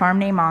our farm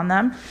name on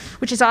them,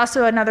 which is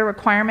also another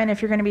requirement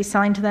if you're going to be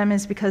selling to them,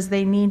 is because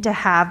they need to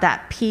have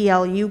that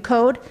PLU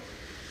code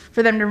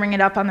for them to ring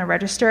it up on the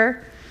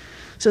register.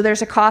 So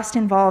there's a cost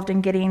involved in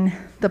getting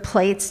the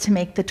plates to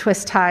make the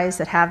twist ties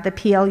that have the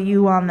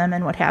PLU on them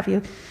and what have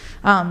you.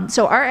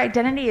 So our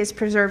identity is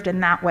preserved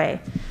in that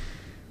way.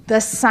 The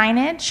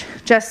signage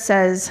just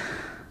says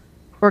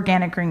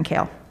organic green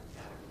kale.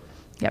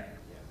 Yep.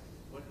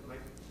 My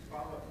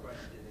follow-up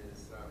question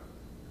is,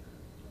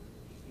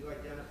 you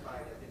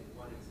identified, I think,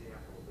 one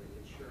example, the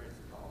insurance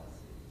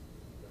policy,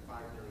 the $5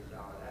 million,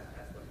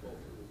 that's what Whole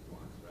Foods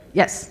wants, right?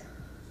 Yes.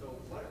 So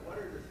what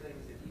are the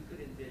things, if you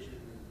could envision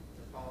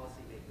the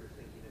policymaker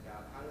thinking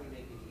about, how do we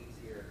make it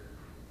easier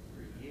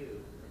for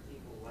you, for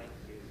people like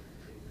you,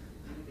 to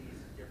do these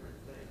different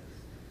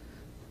things?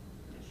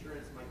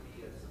 Insurance might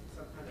be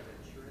some kind of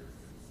insurance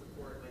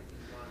support might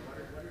be one. What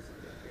are some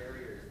of the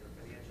barriers, the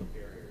financial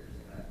barriers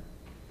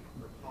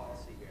or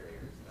policy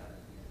barriers that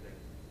you think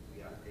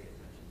we ought to pay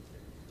attention to?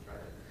 Try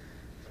to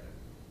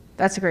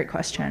That's a great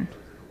question. those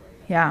in a way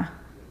Yeah. to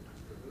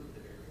remove the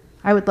barriers.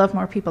 I would love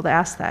more people to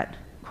ask that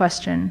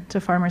question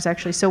to farmers,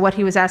 actually. So what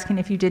he was asking,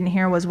 if you didn't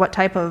hear, was what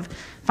type of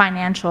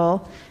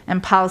financial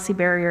and policy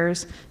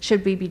barriers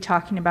should we be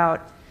talking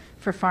about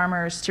for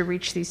farmers to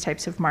reach these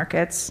types of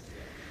markets?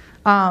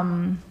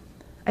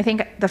 I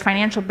think the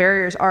financial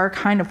barriers are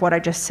kind of what I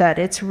just said.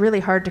 It's really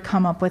hard to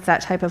come up with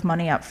that type of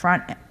money up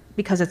front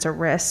because it's a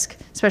risk,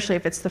 especially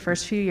if it's the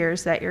first few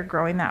years that you're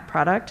growing that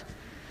product.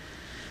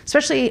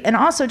 Especially, and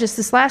also just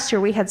this last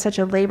year, we had such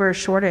a labor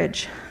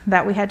shortage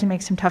that we had to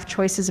make some tough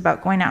choices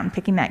about going out and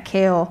picking that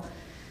kale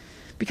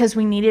because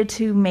we needed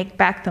to make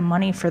back the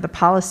money for the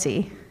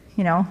policy,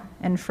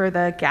 and for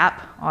the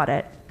gap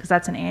audit, because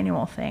that's an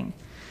annual thing.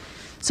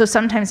 So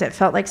sometimes it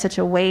felt like such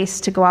a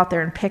waste to go out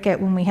there and pick it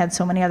when we had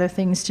so many other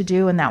things to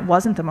do, and that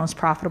wasn't the most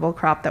profitable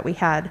crop that we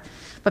had.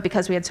 But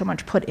because we had so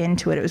much put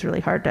into it, it was really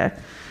hard to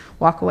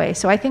walk away.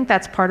 So I think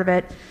that's part of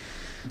it.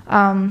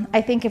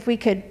 I think if we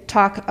could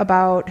talk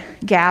about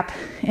GAP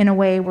in a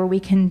way where we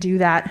can do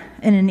that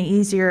in an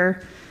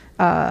easier,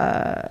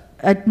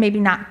 maybe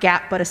not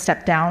GAP, but a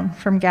step down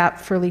from GAP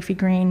for leafy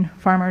green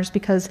farmers,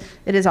 because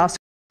it is also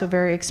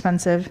very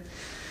expensive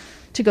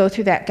to go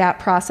through that GAP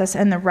process,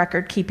 and the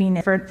record keeping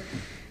different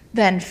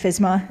than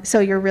FSMA. So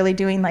you're really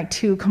doing like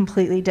two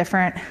completely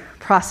different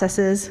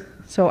processes.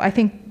 So I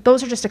think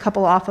those are just a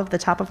couple off of the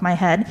top of my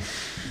head.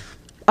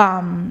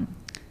 I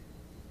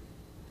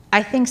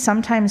think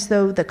sometimes,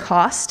 though, the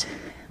cost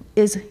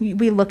is,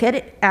 we look at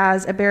it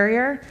as a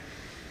barrier,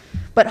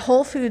 but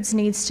Whole Foods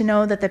needs to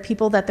know that the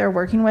people that they're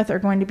working with are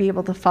going to be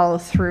able to follow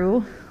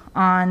through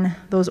on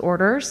those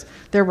orders.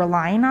 They're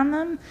relying on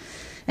them.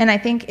 And I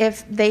think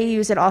if they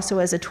use it also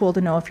as a tool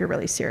to know if you're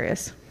really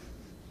serious.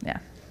 Yeah.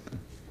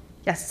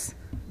 Yes?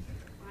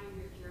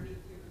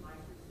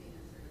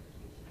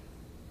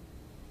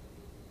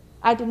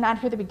 I did not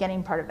hear the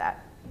beginning part of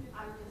that.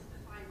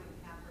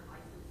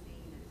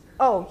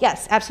 Oh,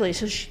 yes, absolutely.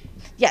 So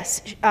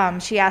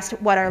she asked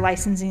what our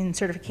licensing and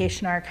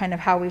certification are, kind of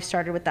how we've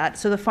started with that.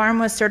 So the farm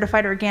was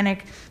certified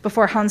organic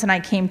before Hans and I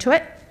came to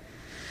it.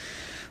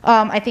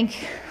 I think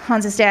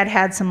Hans's dad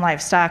had some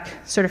livestock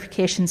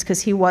certifications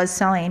because he was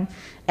selling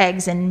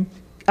eggs and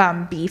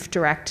beef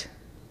direct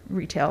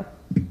retail.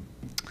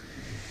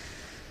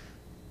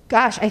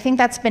 Gosh, I think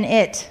that's been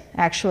it,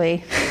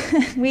 actually.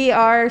 We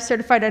are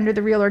certified under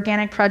the Real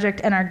Organic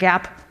Project and our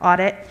GAP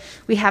audit.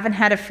 We haven't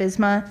had a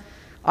FSMA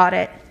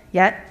audit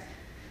yet.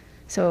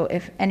 So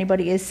if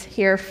anybody is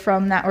here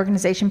from that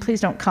organization, please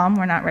don't come.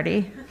 We're not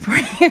ready for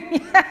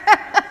you.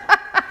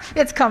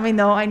 It's coming,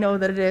 though. I know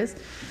that it is.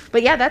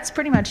 But yeah, that's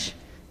pretty much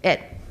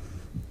it.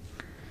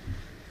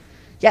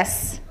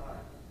 Yes?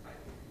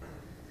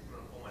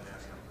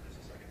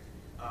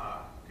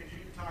 Could you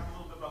talk a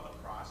little bit about the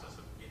process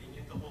of getting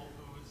into Whole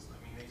Foods? I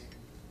mean,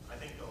 I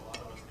think a lot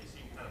of us, they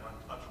seem kind of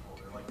untouchable.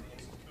 They're like the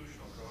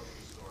institutional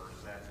grocery stores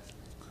that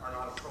are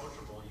not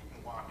approachable. You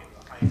can walk into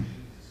the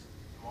Hy-Vees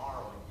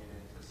tomorrow and get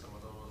into some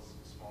of those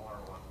smaller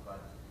ones,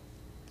 but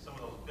some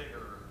of those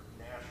bigger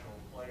national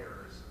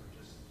players are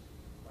just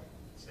like,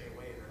 stay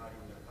away, they're not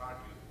even going to talk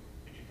to you.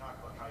 Could you talk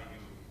about how you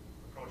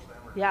approach them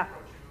or Yeah.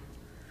 approach you?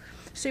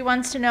 So he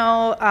wants to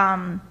know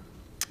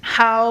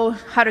how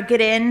to get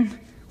in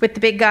with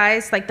the big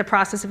guys, like the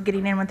process of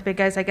getting in with the big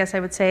guys, I guess I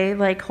would say,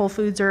 like Whole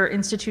Foods or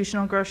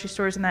institutional grocery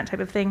stores and that type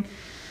of thing.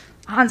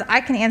 Hans, I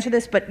can answer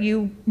this, but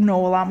you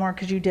know a lot more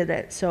because you did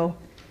it. So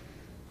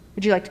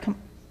would you like to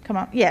come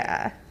on?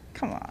 Yeah,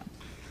 come on.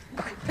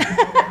 Okay.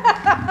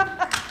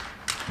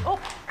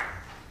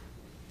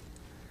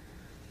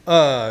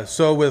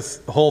 So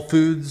with Whole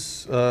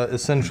Foods,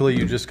 essentially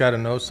you just got to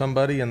know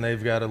somebody and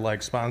they've got to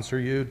like sponsor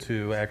you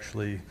to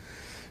actually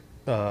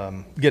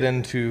get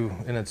into,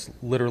 and it's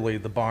literally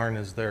the barn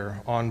is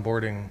their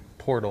onboarding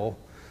portal.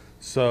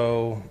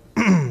 So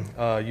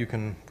you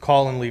can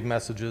call and leave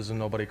messages and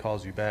nobody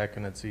calls you back,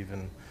 and it's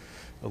even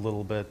a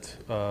little bit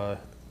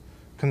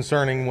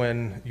concerning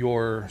when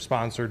your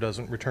sponsor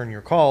doesn't return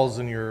your calls,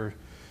 and your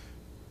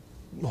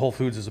Whole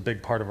Foods is a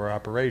big part of our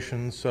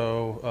operation.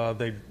 So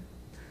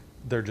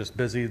they're just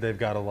busy. They've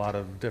got a lot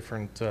of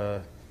different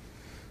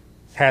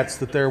hats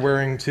that they're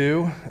wearing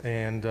too,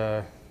 and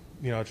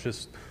it's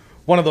just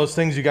one of those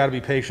things. You got to be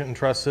patient and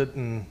trust it,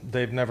 and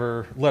they've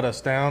never let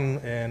us down,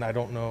 and I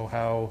don't know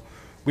how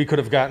we could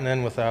have gotten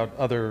in without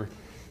other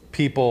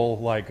people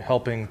like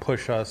helping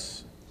push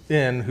us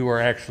in who are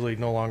actually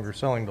no longer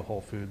selling to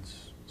Whole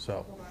Foods.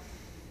 So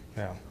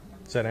yeah,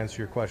 does that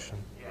answer your question?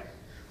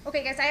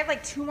 Okay, guys, I have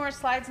like 2 more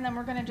slides, and then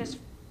we're going to just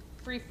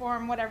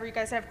freeform whatever you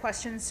guys have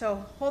questions.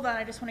 So hold on,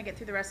 I just want to get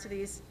through the rest of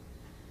these.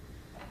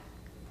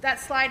 That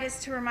slide is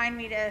to remind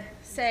me to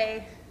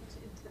say,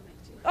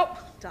 oh,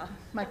 duh,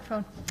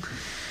 microphone.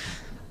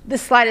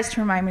 This slide is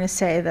to remind me to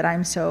say that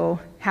I'm so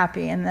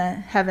happy and the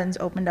heavens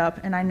opened up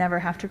and I never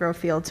have to grow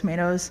field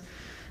tomatoes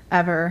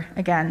ever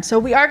again. So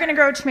we are going to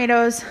grow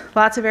tomatoes,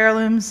 lots of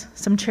heirlooms,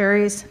 some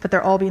cherries, but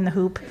they're all be in the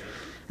hoop,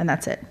 and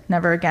that's it.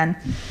 Never again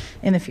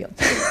in the field.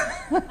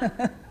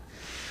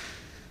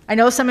 I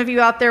know some of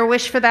you out there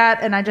wish for that,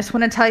 and I just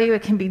want to tell you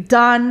it can be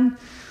done.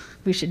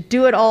 We should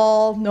do it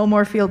all. No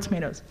more field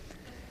tomatoes.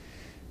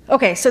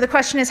 Okay, so the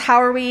question is,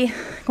 how are we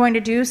going to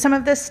do some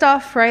of this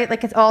stuff, right?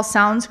 Like, it all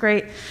sounds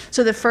great.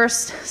 So the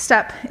first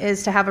step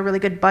is to have a really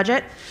good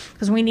budget,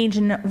 because we need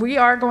to know, we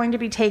are going to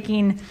be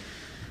taking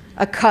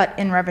a cut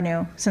in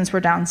revenue since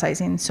we're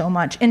downsizing so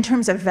much in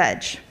terms of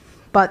veg,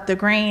 but the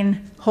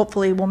grain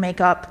hopefully will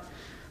make up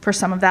for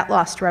some of that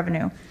lost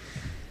revenue.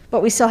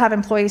 But we still have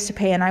employees to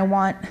pay, and I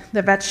want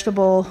the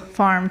vegetable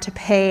farm to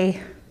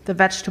pay the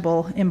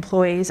vegetable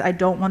employees. I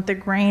don't want the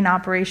grain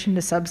operation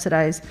to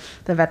subsidize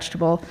the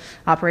vegetable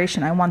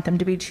operation. I want them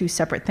to be 2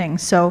 separate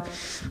things. So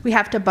we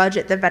have to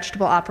budget the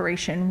vegetable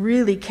operation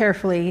really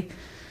carefully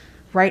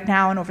right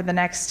now and over the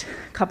next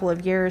couple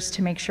of years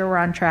to make sure we're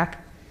on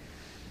track.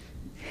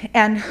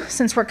 And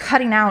since we're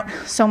cutting out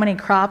so many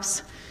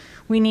crops,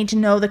 we need to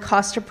know the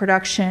cost of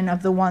production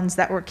of the ones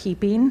that we're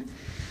keeping.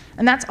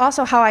 And that's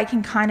also how I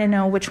can kind of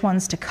know which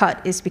ones to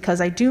cut, is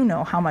because I do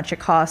know how much it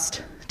costs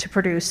to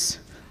produce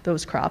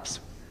those crops.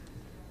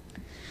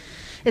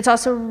 It's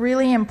also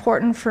really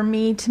important for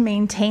me to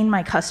maintain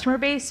my customer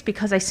base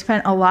because I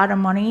spent a lot of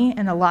money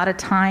and a lot of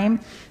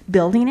time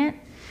building it,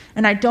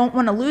 and I don't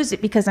want to lose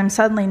it because I'm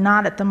suddenly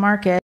not at the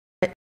market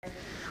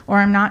or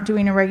I'm not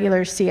doing a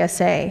regular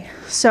CSA.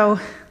 So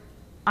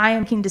I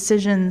am making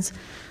decisions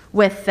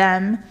with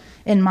them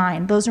in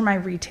mind. Those are my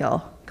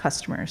retail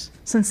customers,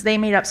 since they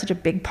made up such a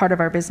big part of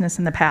our business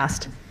in the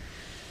past.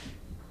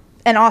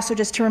 And also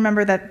just to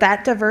remember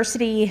that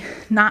diversity,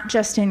 not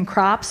just in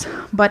crops,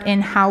 but in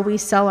how we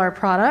sell our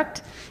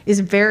product, is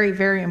very,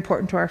 very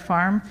important to our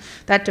farm.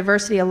 That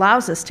diversity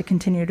allows us to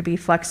continue to be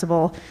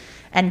flexible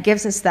and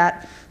gives us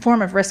that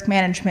form of risk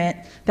management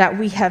that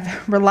we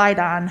have relied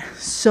on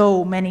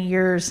so many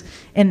years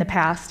in the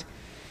past.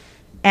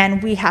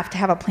 And we have to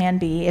have a plan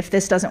B. If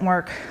this doesn't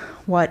work,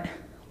 what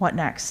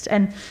next?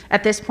 And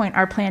at this point,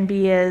 our plan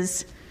B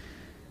is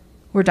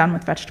we're done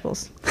with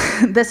vegetables.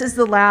 This is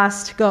the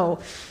last go.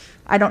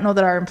 I don't know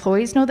that our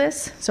employees know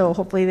this, so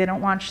hopefully they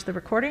don't watch the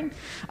recording.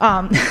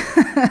 I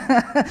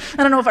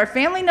don't know if our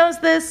family knows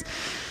this,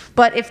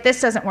 but if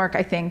this doesn't work,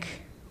 I think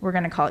we're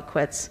going to call it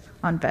quits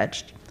on veg.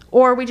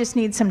 Or we just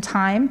need some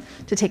time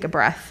to take a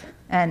breath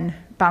and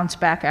bounce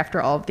back after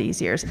all of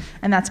these years,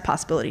 and that's a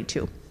possibility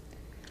too.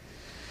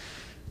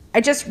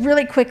 I just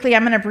really quickly,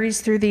 I'm going to breeze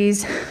through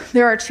these.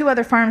 There are 2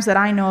 other farms that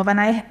I know of, and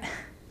I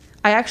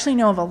actually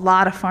know of a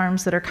lot of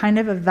farms that are kind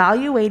of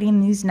evaluating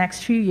these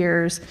next few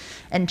years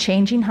and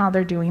changing how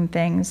they're doing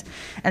things.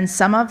 And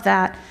some of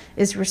that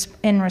is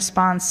in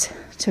response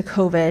to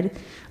COVID.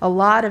 A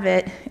lot of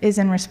it is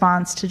in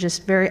response to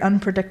just very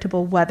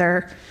unpredictable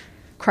weather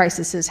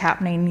crises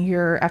happening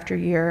year after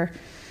year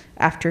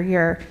after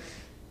year.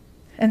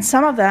 And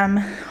some of them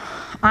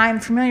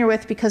I'm familiar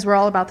with because we're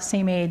all about the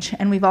same age,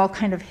 and we've all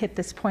kind of hit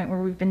this point where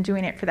we've been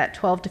doing it for that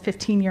 12 to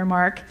 15 year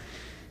mark,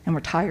 and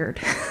we're tired.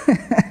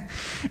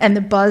 And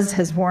the buzz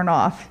has worn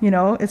off, you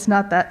know? It's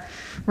not that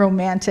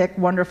romantic,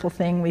 wonderful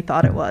thing we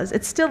thought it was.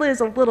 It still is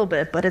a little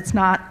bit, but it's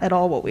not at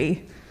all what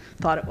we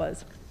thought it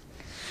was.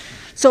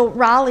 So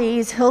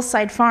Raleigh's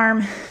Hillside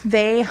Farm,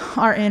 they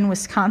are in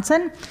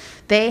Wisconsin.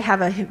 They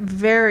have a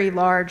very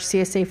large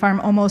CSA farm,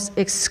 almost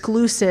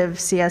exclusive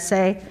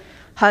CSA,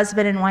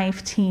 husband and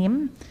wife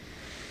team.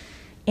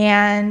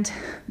 And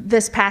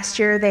this past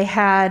year, they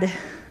had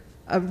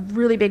a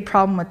really big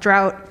problem with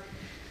drought.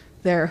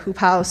 Their hoop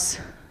house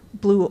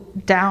blew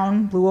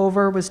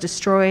over, was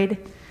destroyed.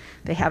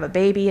 They have a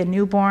baby, a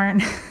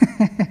newborn.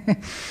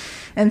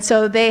 And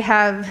so they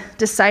have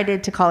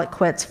decided to call it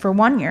quits for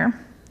 1 year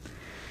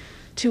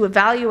to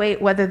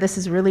evaluate whether this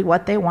is really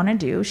what they want to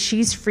do.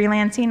 She's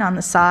freelancing on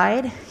the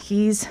side.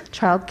 He's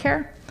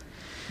childcare,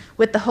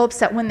 with the hopes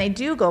that when they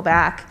do go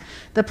back,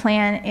 the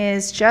plan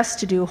is just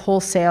to do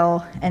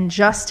wholesale and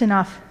just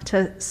enough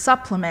to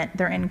supplement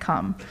their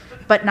income,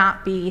 but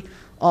not be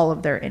all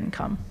of their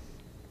income.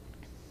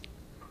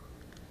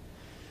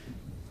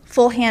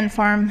 Full Hand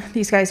Farm,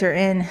 these guys are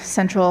in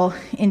central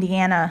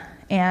Indiana,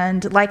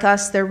 and like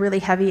us, they're really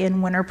heavy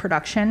in winter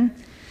production.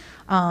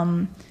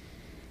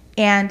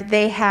 And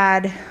they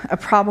had a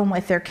problem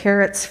with their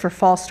carrots for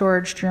fall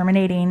storage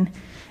germinating,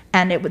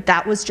 and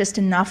that was just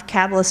enough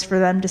catalyst for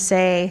them to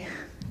say,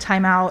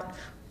 time out,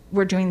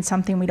 we're doing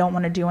something we don't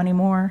want to do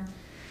anymore.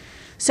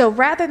 So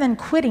rather than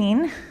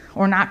quitting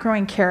or not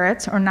growing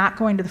carrots or not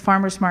going to the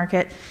farmer's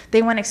market,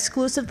 they went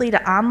exclusively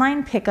to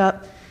online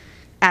pickup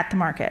at the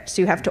market.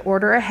 So you have to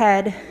order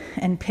ahead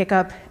and pick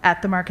up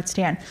at the market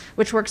stand,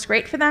 which works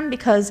great for them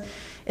because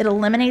it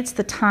eliminates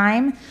the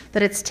time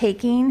that it's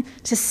taking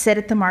to sit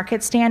at the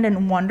market stand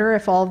and wonder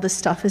if all of this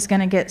stuff is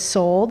going to get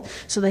sold.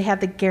 So they have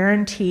the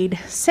guaranteed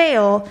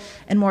sale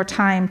and more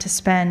time to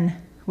spend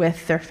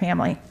with their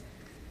family.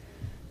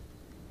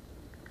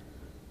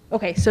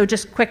 Okay, so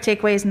just quick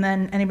takeaways, and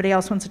then anybody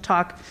else wants to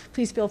talk,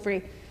 please feel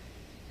free.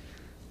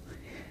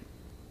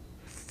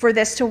 For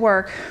this to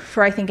work,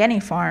 for I think any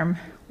farm,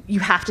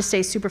 you have to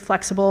stay super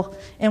flexible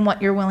in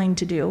what you're willing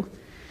to do.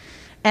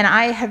 And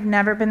I have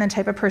never been the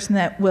type of person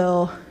that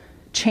will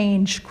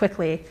change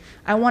quickly.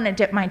 I want to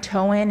dip my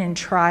toe in and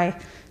try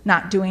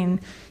not doing,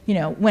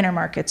 winter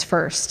markets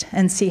first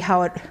and see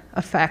how it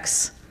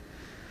affects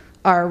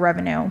our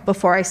revenue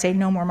before I say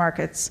no more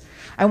markets.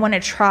 I want to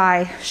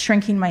try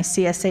shrinking my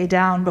CSA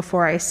down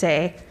before I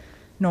say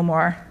no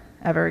more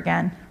ever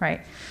again,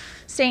 right?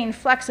 Staying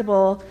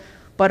flexible,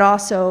 but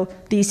also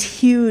these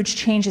huge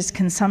changes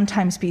can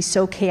sometimes be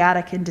so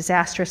chaotic and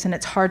disastrous, and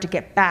it's hard to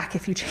get back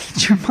if you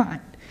change your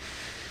mind.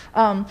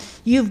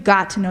 You've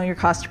got to know your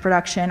cost of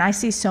production. I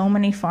see so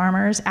many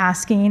farmers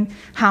asking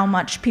how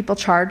much people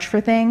charge for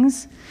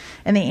things,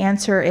 and the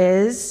answer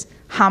is,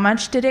 how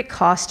much did it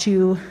cost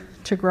you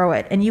to grow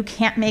it? And you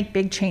can't make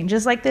big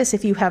changes like this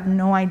if you have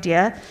no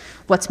idea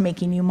what's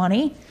making you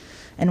money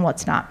and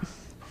what's not.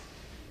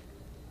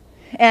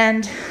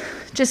 And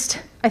just,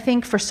 I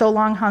think for so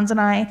long, Hans and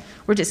I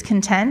were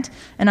discontent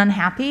and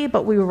unhappy,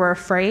 but we were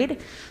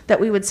afraid that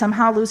we would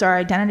somehow lose our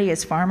identity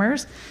as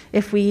farmers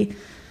if we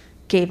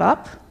gave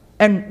up.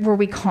 And were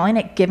we calling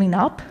it giving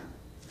up?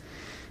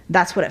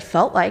 That's what it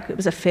felt like. It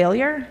was a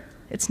failure.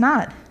 It's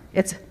not.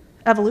 It's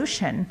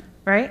evolution,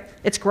 right?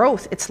 It's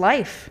growth, it's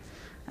life.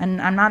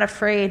 And I'm not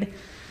afraid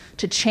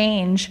to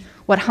change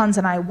what Hans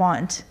and I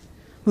want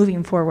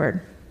moving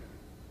forward.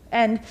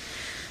 And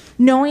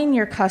knowing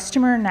your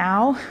customer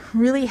now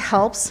really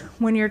helps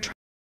when you're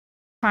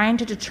trying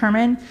to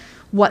determine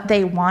what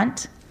they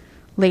want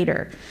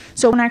later.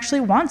 So when actually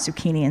want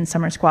zucchini and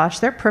summer squash,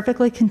 they're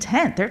perfectly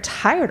content. They're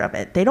tired of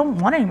it. They don't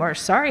want any more.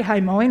 Sorry,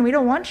 High Mowing, we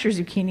don't want your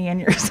zucchini and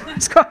your summer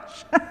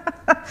squash.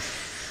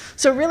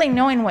 So really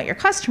knowing what your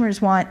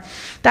customers want,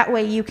 that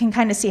way you can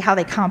kind of see how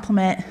they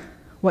complement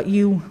what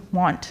you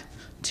want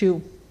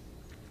to.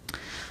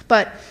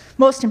 But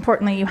most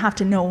importantly, you have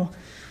to know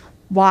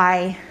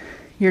why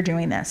you're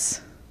doing this.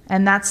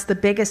 And that's the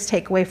biggest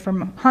takeaway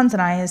from Hans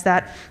and I, is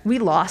that we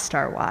lost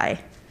our why.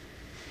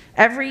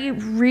 Every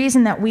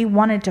reason that we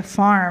wanted to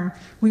farm,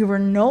 we were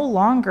no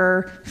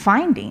longer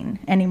finding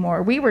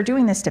anymore. We were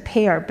doing this to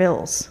pay our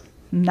bills.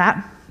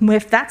 And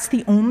if that's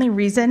the only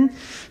reason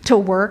to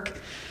work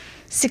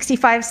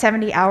 65,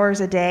 70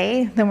 hours a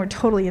day, then we're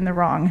totally in the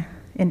wrong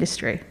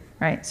industry,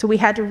 right? So we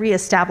had to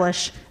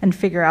reestablish and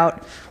figure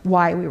out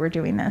why we were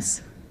doing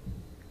this.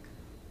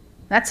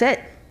 That's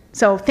it.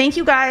 So thank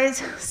you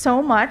guys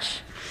so much.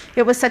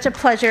 It was such a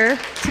pleasure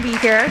to be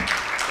here.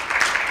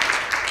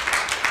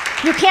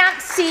 You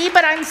can't see,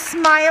 but I'm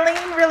smiling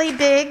really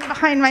big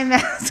behind my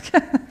mask.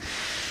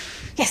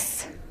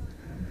 Yes.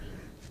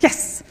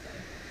 Yes.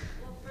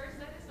 Well, first,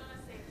 I just want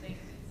to say thank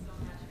you so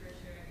much for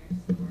sharing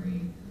your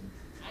story.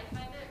 I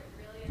find it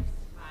really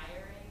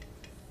inspiring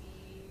to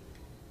see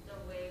the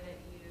way that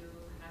you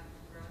have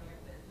grown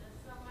your business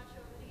so much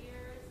over the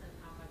years and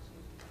how much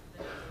you've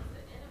been able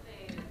to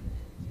innovate and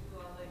do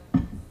all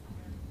the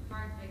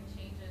hard, big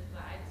changes.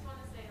 But I just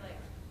want to say, like,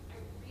 I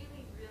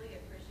really,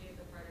 really appreciate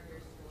the part of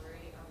your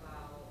story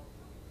about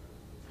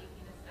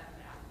taking a step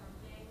back from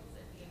things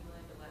and being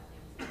willing to let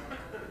things go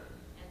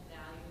and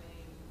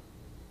valuing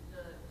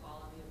the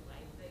quality of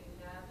life that you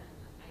have. And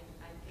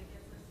I think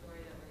it's a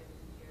story that we're going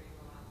to be hearing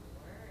a lot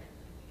more, and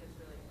I think it's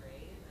really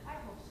brave. And I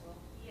hope so.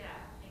 yeah,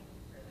 thank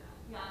you for that.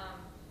 Yeah.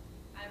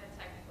 I have a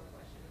technical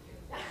question too.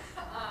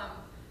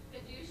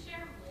 Could you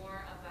share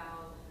more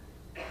about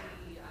the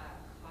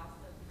cost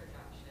of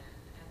production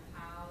and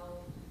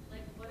how,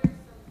 like, what are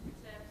some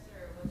tips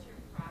or what's your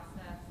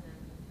process in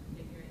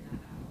figuring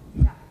that out?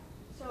 Yeah.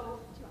 So,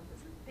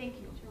 thank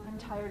you. I'm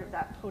tired of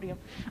that podium.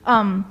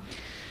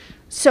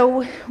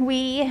 So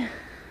we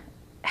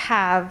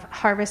have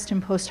harvest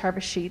and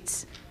post-harvest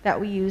sheets that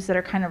we use that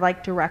are kind of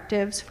like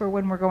directives for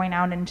when we're going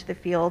out into the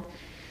field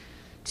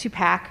to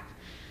pack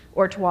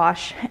or to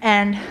wash.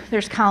 And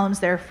there's columns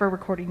there for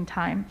recording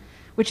time,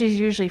 which is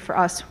usually for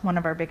us one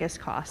of our biggest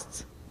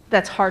costs.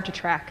 That's hard to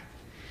track.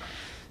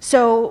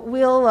 So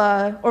we'll,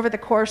 over the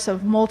course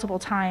of multiple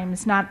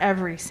times, not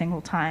every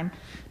single time,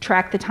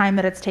 track the time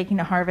that it's taking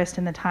to harvest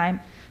and the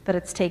time that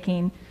it's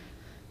taking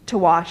to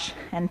wash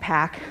and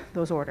pack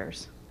those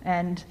orders.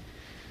 And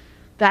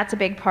that's a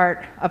big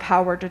part of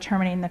how we're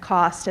determining the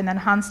cost. And then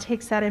Hans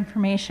takes that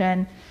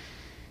information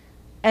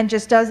and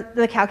just does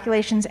the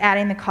calculations,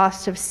 adding the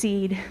cost of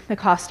seed, the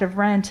cost of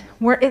rent.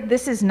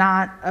 This is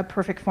not a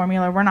perfect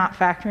formula. We're not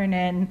factoring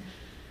in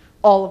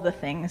all of the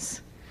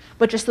things,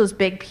 but just those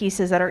big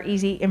pieces that are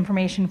easy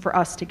information for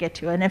us to get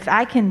to. And if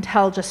I can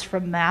tell just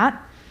from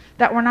that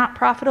we're not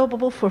profitable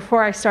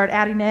before I start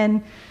adding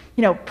in,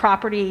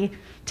 property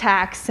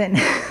tax and,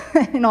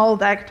 and all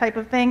that type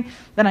of thing,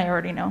 then I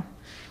already know.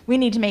 We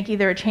need to make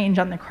either a change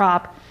on the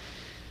crop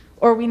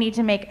or we need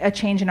to make a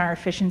change in our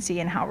efficiency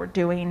and how we're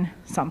doing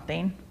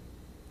something.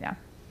 Yeah.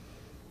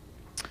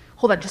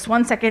 Hold on just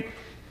 1 second.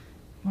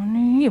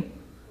 We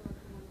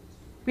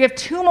have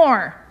 2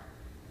 more.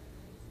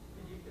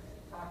 Could you just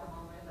talk a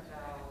moment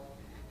about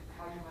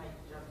how you might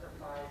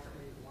justify some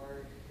of these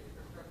large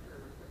infrastructure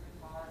or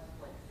equipment costs,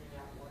 like seeing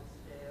at one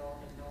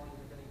scale and knowing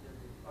you're going to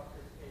either up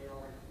the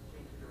scale or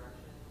change the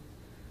direction?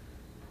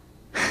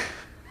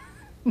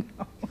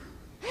 No.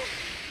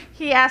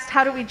 He asked,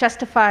 how do we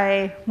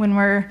justify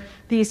when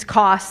these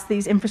costs,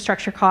 these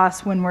infrastructure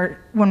costs, when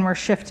we're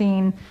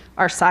shifting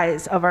our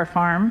size of our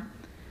farm?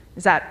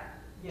 Is that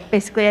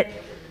basically it?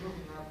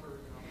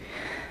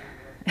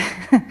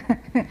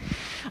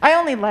 I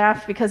only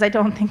laugh because I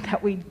don't think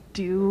that we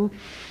do.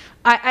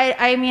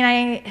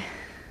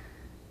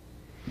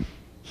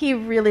 He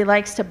really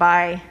likes to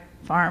buy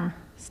farm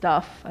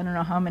stuff. I don't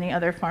know how many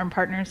other farm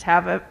partners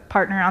have a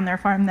partner on their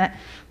farm that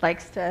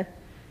likes to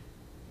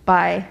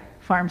buy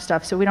farm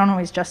stuff, so we don't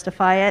always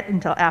justify it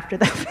until after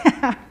the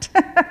fact.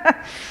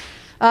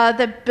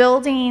 The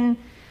building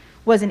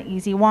was an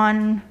easy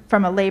one.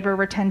 From a labor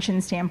retention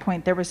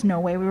standpoint, there was no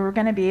way we were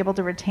going to be able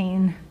to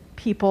retain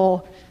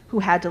people who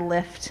had to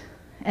lift,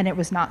 and it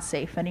was not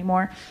safe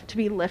anymore to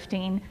be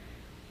lifting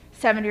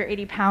 70 or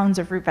 80 pounds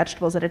of root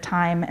vegetables at a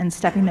time and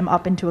stepping them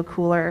up into a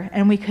cooler,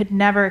 and we could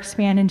never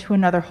expand into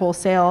another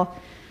wholesale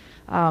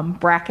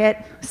bracket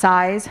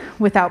size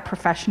without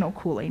professional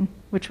cooling,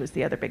 which was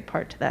the other big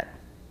part to that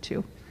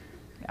too.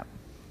 Yeah.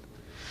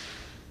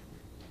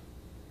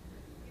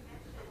 You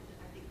mentioned,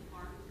 I think,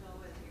 FarmGo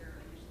as your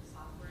initial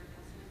software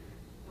investment,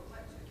 but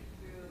what took you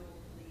through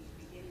the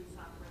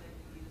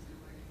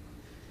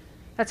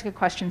That's a good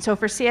question. So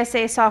for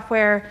CSA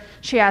software,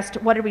 she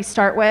asked, what did we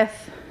start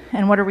with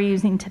and what are we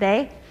using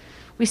today?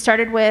 We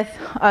started with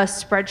a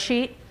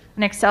spreadsheet,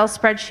 an Excel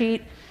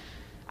spreadsheet.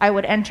 I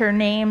would enter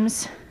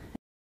names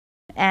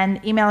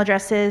and email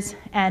addresses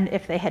and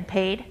if they had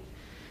paid,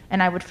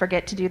 and I would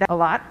forget to do that a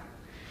lot.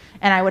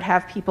 And I would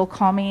have people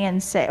call me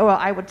and say, well,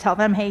 I would tell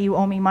them, hey, you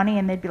owe me money,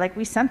 and they'd be like,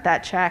 we sent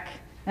that check.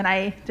 And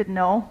I didn't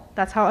know.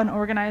 That's how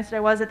unorganized I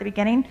was at the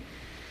beginning.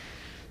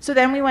 So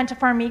then we went to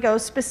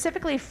Farmigo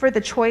specifically for the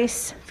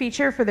choice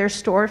feature, for their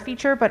store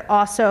feature, but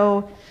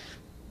also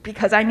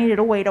because I needed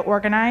a way to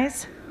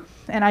organize,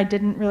 and I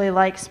didn't really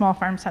like Small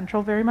Farm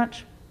Central very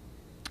much.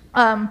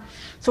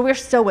 So we're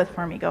still with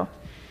Farmigo.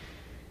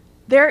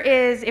 There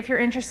is, if you're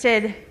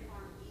interested,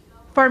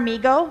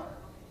 Farmigo,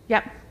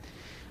 yep.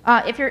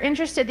 If you're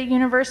interested, the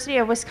University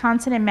of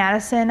Wisconsin in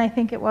Madison, I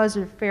think it was,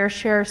 or Fair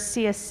Share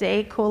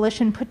CSA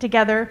Coalition put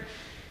together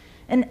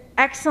an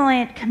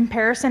excellent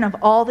comparison of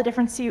all the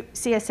different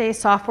CSA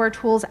software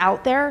tools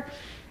out there,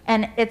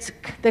 and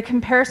the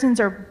comparisons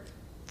are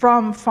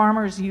from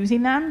farmers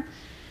using them,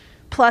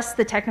 plus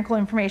the technical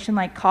information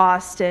like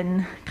cost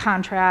and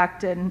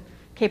contract and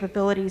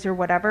capabilities or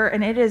whatever,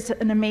 and it is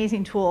an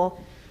amazing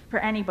tool for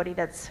anybody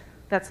that's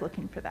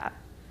looking for that,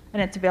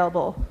 and it's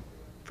available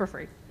for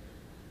free.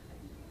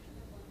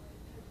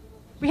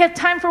 We have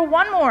time for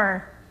one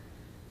more.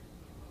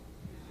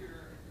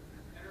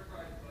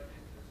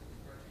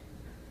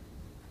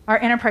 Our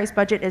enterprise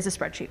budget is a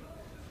spreadsheet.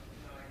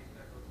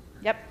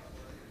 Yep.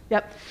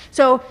 Yep.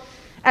 So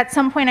at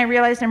some point I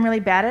realized I'm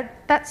really bad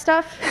at that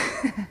stuff.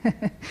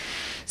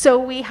 So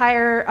we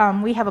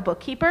have a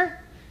bookkeeper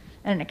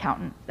and an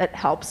accountant that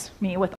helps me with